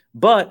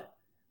 But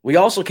we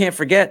also can't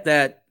forget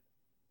that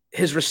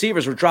his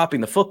receivers were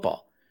dropping the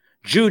football.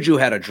 Juju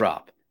had a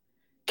drop.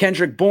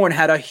 Kendrick Bourne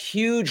had a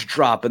huge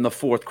drop in the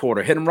fourth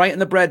quarter, hit him right in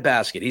the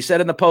breadbasket. He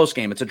said in the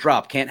postgame, it's a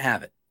drop, can't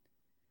have it.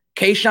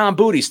 Kayshon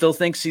Boutte still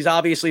thinks he's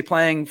obviously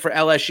playing for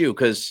LSU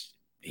because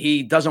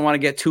he doesn't want to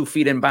get 2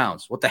 feet in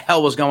bounds. What the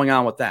hell was going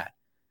on with that?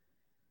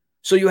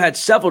 So you had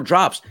several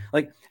drops.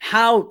 Like,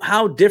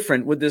 how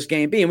different would this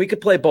game be? And we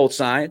could play both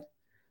sides.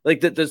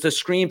 Like the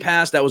screen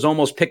pass that was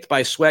almost picked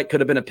by Sweat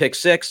could have been a pick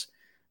six.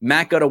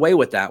 Mac got away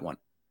with that one.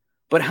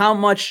 But how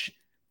much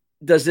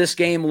does this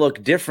game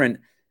look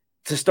different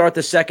to start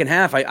the second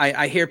half?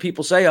 I hear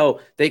people say, oh,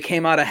 they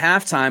came out of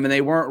halftime and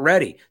they weren't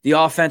ready. The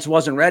offense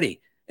wasn't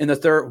ready in the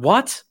third.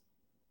 What?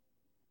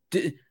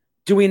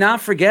 Do we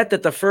not forget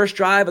that the first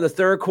drive of the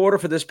third quarter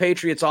for this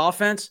Patriots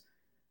offense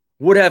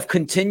would have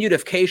continued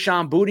if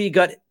Kayshon Boutte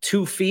got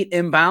 2 feet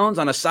inbounds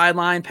on a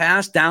sideline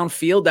pass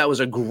downfield? That was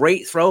a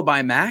great throw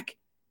by Mac.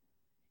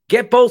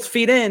 Get both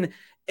feet in,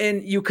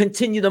 and you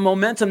continue the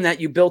momentum that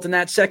you built in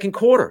that second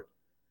quarter.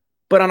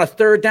 But on a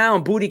third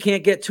down, Boutte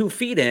can't get 2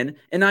 feet in,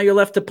 and now you're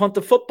left to punt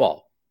the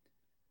football.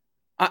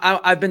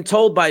 I've been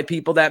told by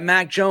people that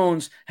Mac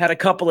Jones had a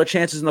couple of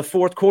chances in the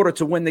fourth quarter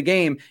to win the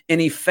game,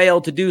 and he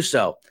failed to do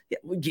so.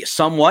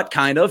 Somewhat,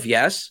 kind of,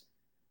 yes.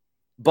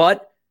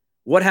 But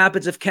what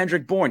happens if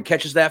Kendrick Bourne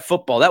catches that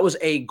football? That was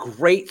a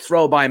great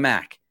throw by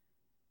Mac.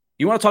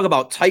 You want to talk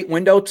about tight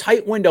window?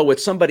 Tight window with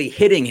somebody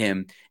hitting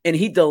him, and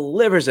he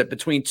delivers it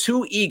between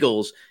 2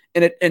 Eagles,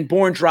 and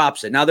Bourne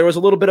drops it. Now, there was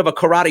a little bit of a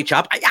karate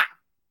chop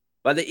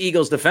by the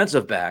Eagles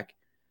defensive back.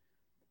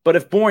 But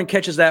if Bourne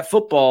catches that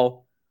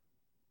football,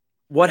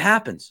 what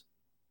happens?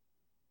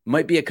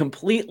 Might be a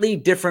completely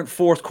different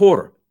fourth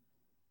quarter.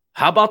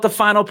 How about the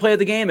final play of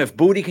the game? If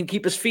Boutte can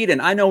keep his feet in,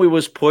 I know he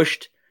was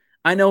pushed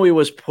by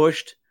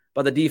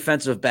the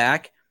defensive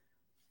back.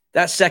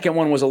 That second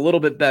one was a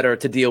little bit better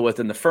to deal with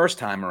than the first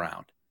time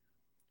around.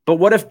 But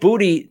what if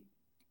Boutte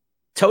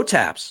toe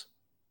taps?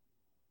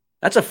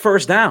 That's a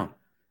first down.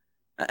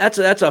 That's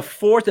a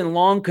fourth and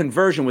long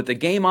conversion with the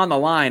game on the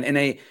line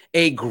and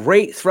a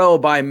great throw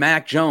by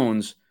Mac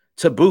Jones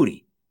to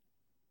Boutte.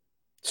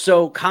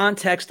 So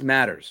context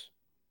matters.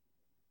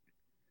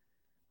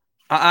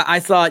 I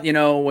thought,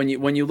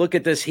 when you look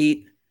at this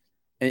Heat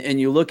and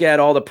you look at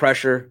all the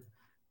pressure,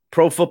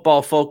 Pro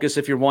Football Focus,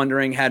 if you're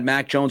wondering, had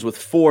Mac Jones with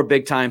 4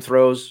 big-time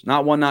throws.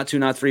 Not 1, not 2,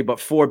 not 3,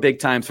 but 4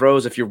 big-time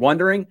throws. If you're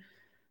wondering,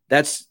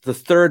 that's the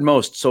third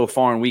most so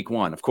far in week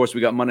 1. Of course, we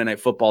got Monday Night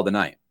Football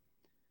tonight.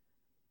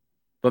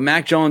 But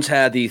Mac Jones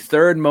had the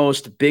third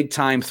most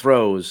big-time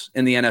throws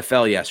in the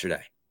NFL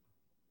yesterday.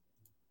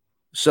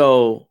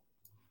 So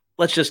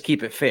let's just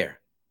keep it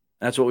fair.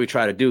 That's what we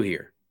try to do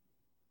here.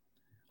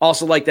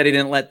 Also like that he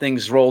didn't let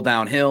things roll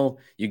downhill.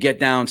 You get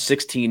down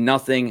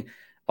 16-0.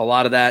 A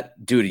lot of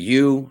that due to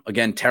you.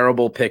 Again,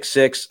 terrible pick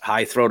six,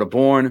 high throw to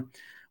Bourne.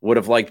 Would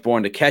have liked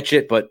Bourne to catch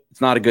it, but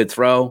it's not a good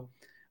throw.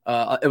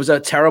 It was a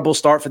terrible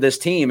start for this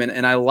team,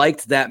 and I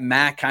liked that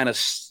Mac kind of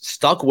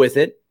stuck with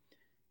it,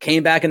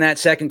 came back in that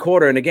second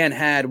quarter, and again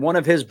had one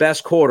of his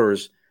best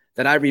quarters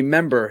that I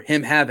remember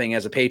him having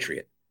as a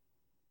Patriot.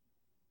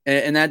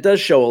 And that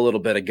does show a little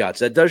bit of guts.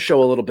 That does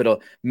show a little bit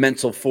of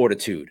mental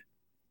fortitude.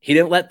 He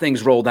didn't let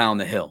things roll down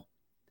the hill.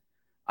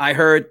 I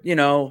heard,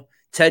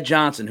 Ted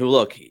Johnson, who,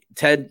 look,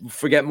 Ted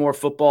forget more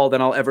football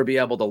than I'll ever be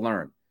able to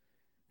learn.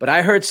 But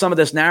I heard some of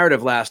this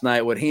narrative last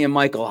night with he and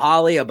Michael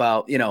Holley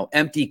about,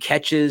 empty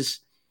catches.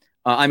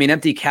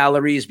 Empty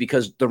calories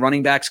because the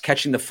running back's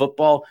catching the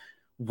football.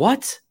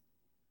 What?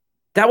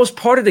 That was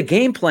part of the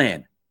game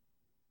plan.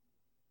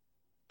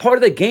 Part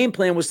of the game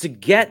plan was to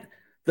get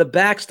the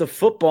backs to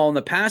football in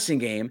the passing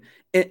game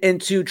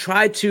and to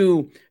try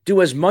to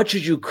do as much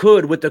as you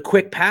could with the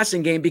quick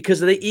passing game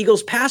because of the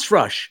Eagles' pass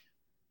rush.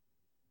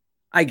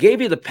 I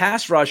gave you the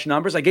pass rush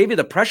numbers. I gave you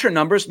the pressure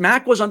numbers.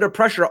 Mac was under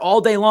pressure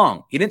all day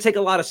long. He didn't take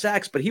a lot of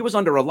sacks, but he was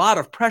under a lot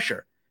of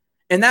pressure.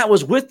 And that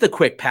was with the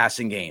quick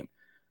passing game.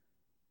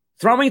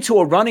 Throwing to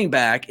a running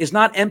back is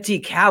not empty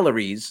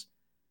calories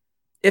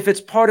if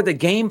it's part of the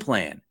game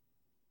plan.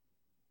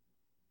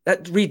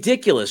 That's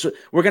ridiculous.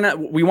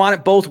 We want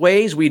it both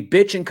ways. We'd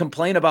bitch and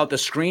complain about the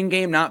screen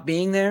game not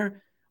being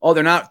there. Oh,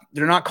 they're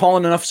not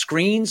calling enough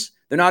screens.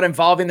 They're not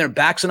involving their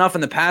backs enough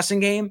in the passing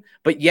game.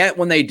 But yet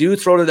when they do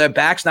throw to their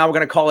backs, now we're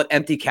going to call it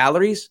empty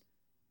calories.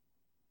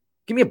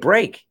 Give me a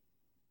break.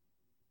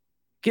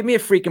 Give me a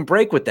freaking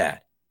break with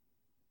that.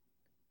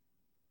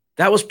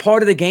 That was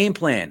part of the game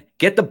plan.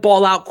 Get the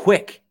ball out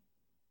quick.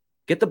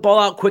 Get the ball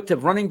out quick to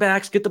running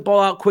backs. Get the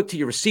ball out quick to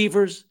your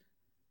receivers.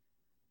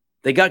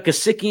 They got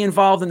Gesicki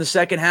involved in the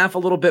second half a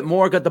little bit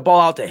more, got the ball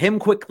out to him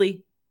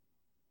quickly.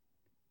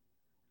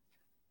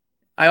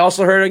 I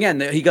also heard, again,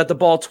 that he got the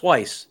ball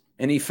twice,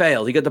 and he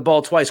failed. He got the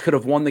ball twice, could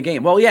have won the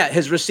game. Well, yeah,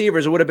 his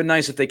receivers, it would have been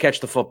nice if they catch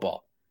the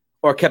football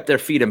or kept their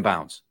feet in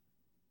bounds.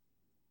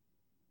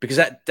 Because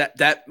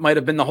that might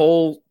have been the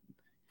whole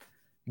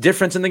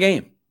difference in the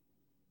game.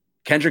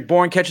 Kendrick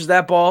Bourne catches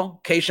that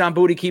ball. Kayshon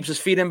Boutte keeps his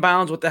feet in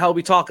bounds. What the hell are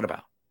we talking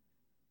about?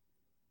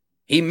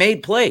 He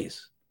made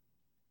plays.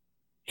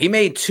 He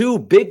made 2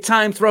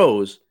 big-time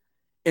throws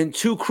in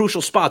 2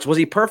 crucial spots. Was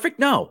he perfect?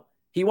 No,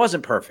 he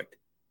wasn't perfect.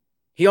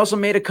 He also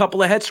made a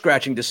couple of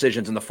head-scratching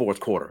decisions in the fourth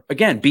quarter.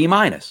 Again, B-.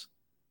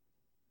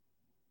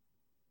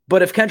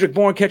 But if Kendrick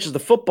Bourne catches the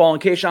football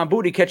and Kayshon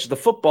Boutte catches the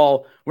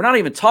football, we're not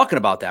even talking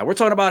about that. We're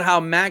talking about how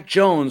Mac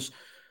Jones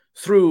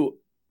threw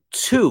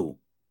 2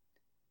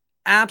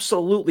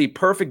 absolutely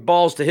perfect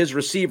balls to his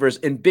receivers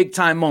in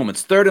big-time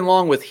moments. 3rd and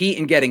long with heat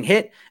and getting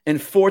hit, and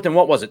 4th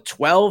and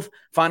 12,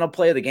 final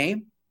play of the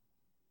game.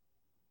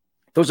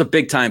 Those are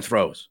big-time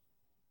throws.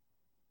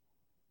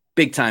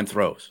 Big-time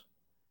throws.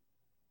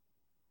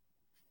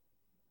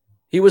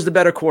 He was the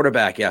better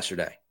quarterback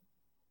yesterday.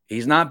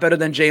 He's not better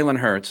than Jalen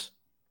Hurts.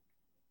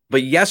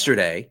 But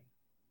yesterday,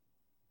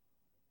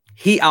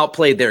 he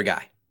outplayed their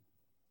guy.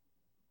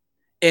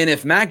 And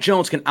if Mac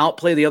Jones can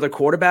outplay the other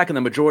quarterback in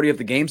the majority of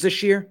the games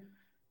this year,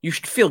 you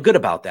should feel good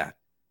about that,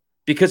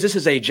 because this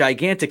is a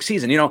gigantic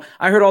season. You know,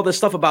 I heard all this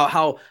stuff about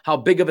how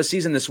big of a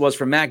season this was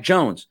for Mac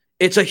Jones.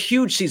 It's a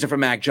huge season for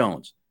Mac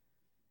Jones.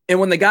 And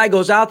when the guy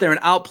goes out there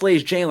and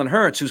outplays Jalen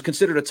Hurts, who's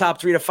considered a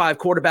top 3 to 5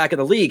 quarterback in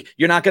the league,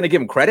 you're not going to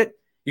give him credit?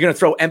 You're going to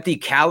throw empty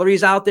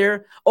calories out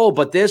there? Oh,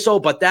 but this, oh,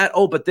 but that,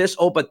 oh, but this,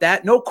 oh, but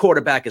that. No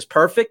quarterback is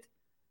perfect.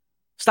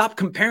 Stop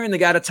comparing the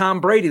guy to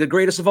Tom Brady, the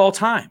greatest of all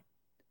time.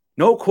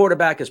 No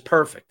quarterback is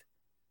perfect.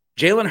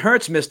 Jalen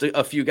Hurts missed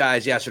a few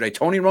guys yesterday.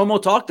 Tony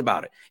Romo talked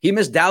about it. He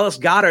missed Dallas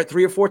Goedert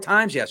 3 or 4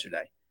 times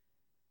yesterday.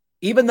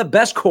 Even the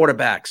best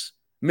quarterbacks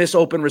miss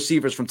open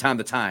receivers from time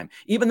to time.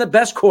 Even the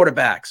best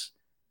quarterbacks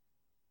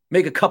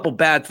make a couple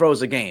bad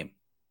throws a game.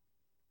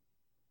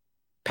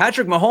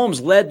 Patrick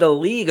Mahomes led the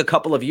league a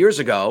couple of years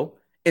ago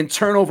in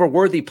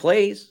turnover-worthy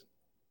plays.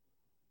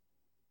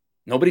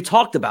 Nobody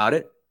talked about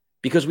it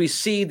because we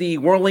see the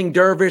whirling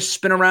dervish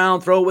spin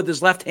around, throw with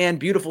his left hand,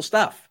 beautiful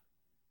stuff.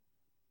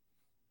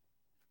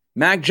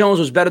 Mac Jones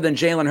was better than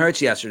Jalen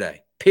Hurts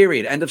yesterday.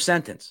 Period. End of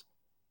sentence.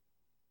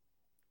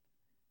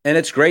 And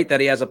it's great that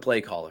he has a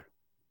play caller.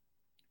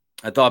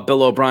 I thought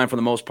Bill O'Brien, for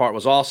the most part,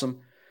 was awesome.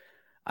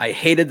 I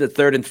hated the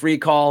 3rd and 3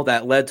 call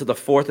that led to the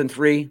 4th and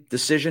 3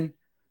 decision.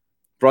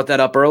 Brought that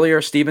up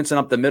earlier. Stevenson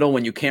up the middle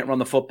when you can't run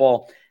the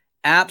football.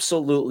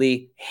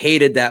 Absolutely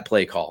hated that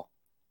play call.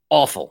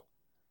 Awful.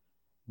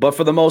 But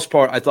for the most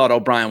part, I thought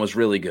O'Brien was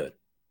really good.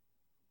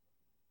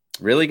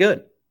 Really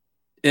good.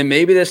 And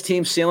maybe this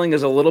team's ceiling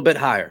is a little bit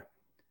higher,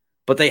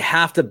 but they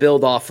have to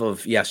build off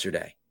of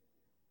yesterday.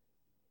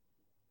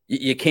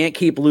 You can't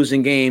keep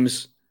losing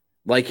games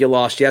like you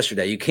lost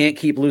yesterday. You can't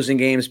keep losing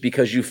games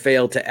because you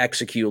failed to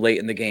execute late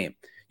in the game.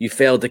 You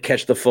failed to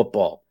catch the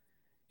football.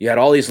 You had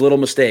all these little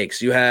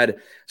mistakes. You had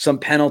some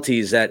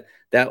penalties that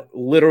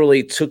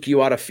literally took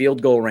you out of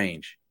field goal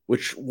range,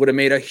 which would have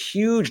made a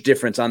huge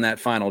difference on that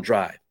final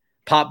drive.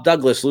 Pop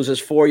Douglas loses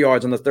 4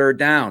 yards on the 3rd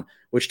down,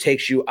 which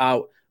takes you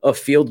out of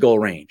field goal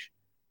range.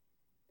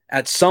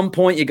 At some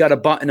point, you got to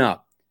button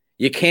up.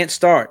 You can't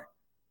start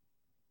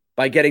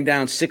by getting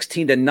down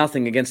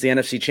 16-0 against the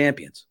NFC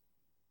champions.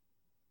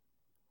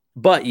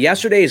 But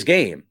yesterday's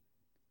game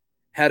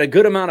had a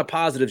good amount of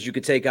positives you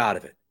could take out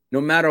of it,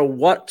 no matter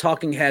what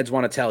talking heads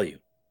want to tell you.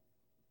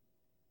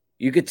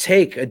 You could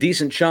take a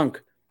decent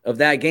chunk of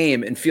that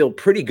game and feel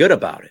pretty good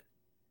about it.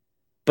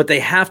 But they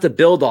have to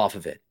build off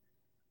of it.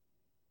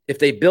 If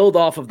they build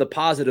off of the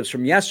positives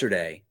from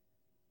yesterday,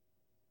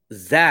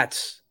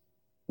 that's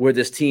where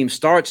this team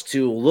starts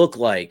to look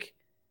like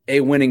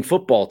a winning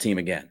football team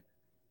again.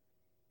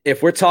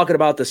 If we're talking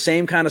about the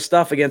same kind of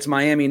stuff against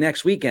Miami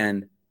next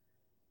weekend,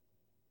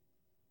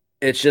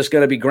 it's just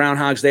going to be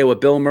Groundhog's Day with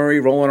Bill Murray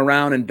rolling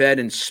around in bed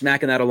and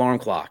smacking that alarm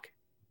clock.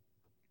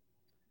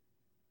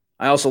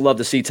 I also love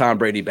to see Tom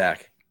Brady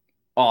back.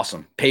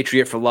 Awesome.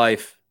 Patriot for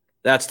life.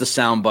 That's the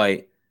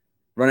soundbite.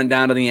 Running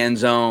down to the end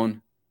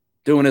zone,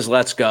 doing his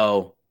let's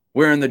go,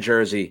 wearing the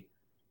jersey.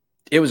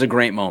 It was a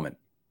great moment.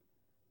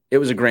 It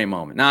was a great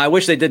moment. Now, I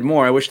wish they did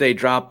more. I wish they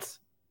dropped,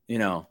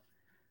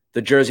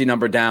 the jersey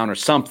number down or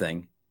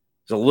something.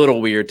 It's a little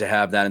weird to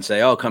have that and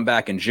say, oh, come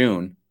back in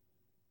June.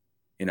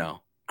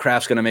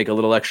 Kraft's going to make a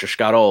little extra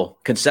scuttle.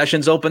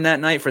 Concessions open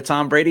that night for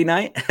Tom Brady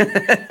night.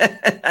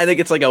 I think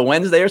it's like a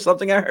Wednesday or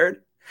something I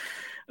heard.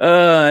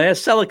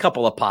 Sell a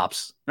couple of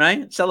pops,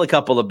 right? Sell a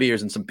couple of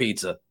beers and some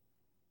pizza.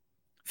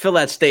 Fill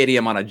that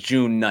stadium on a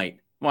June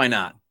night. Why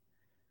not?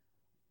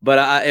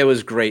 But it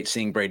was great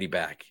seeing Brady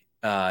back.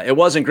 It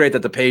wasn't great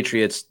that the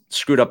Patriots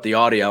screwed up the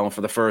audio, and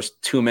for the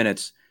first 2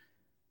 minutes,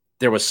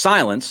 there was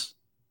silence.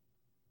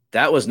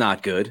 That was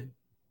not good.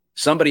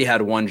 Somebody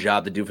had one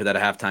job to do for that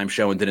halftime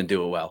show and didn't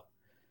do it well.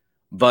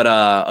 But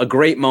a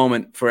great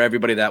moment for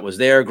everybody that was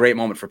there, a great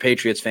moment for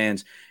Patriots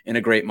fans, and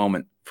a great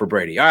moment for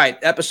Brady. All right,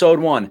 episode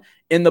 1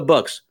 in the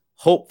books.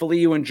 Hopefully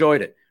you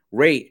enjoyed it.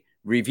 Rate,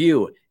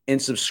 review,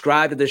 and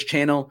subscribe to this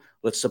channel.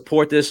 Let's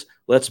support this.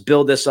 Let's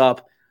build this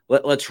up.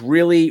 Let's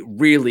really,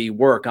 really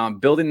work on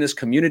building this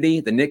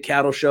community, the Nick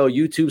Cattle Show,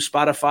 YouTube,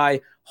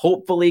 Spotify,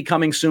 hopefully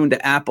coming soon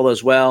to Apple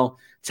as well.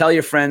 Tell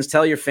your friends,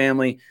 tell your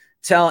family,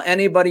 tell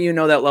anybody you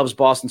know that loves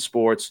Boston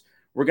sports.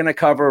 We're going to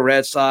cover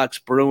Red Sox,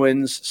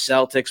 Bruins,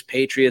 Celtics,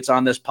 Patriots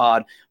on this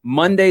pod,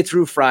 Monday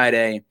through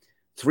Friday,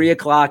 3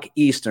 o'clock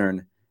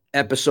Eastern,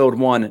 episode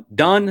 1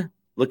 done.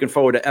 Looking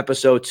forward to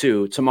episode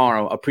 2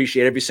 tomorrow.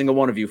 Appreciate every single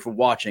one of you for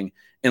watching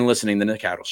and listening to the Nick Cattle Show.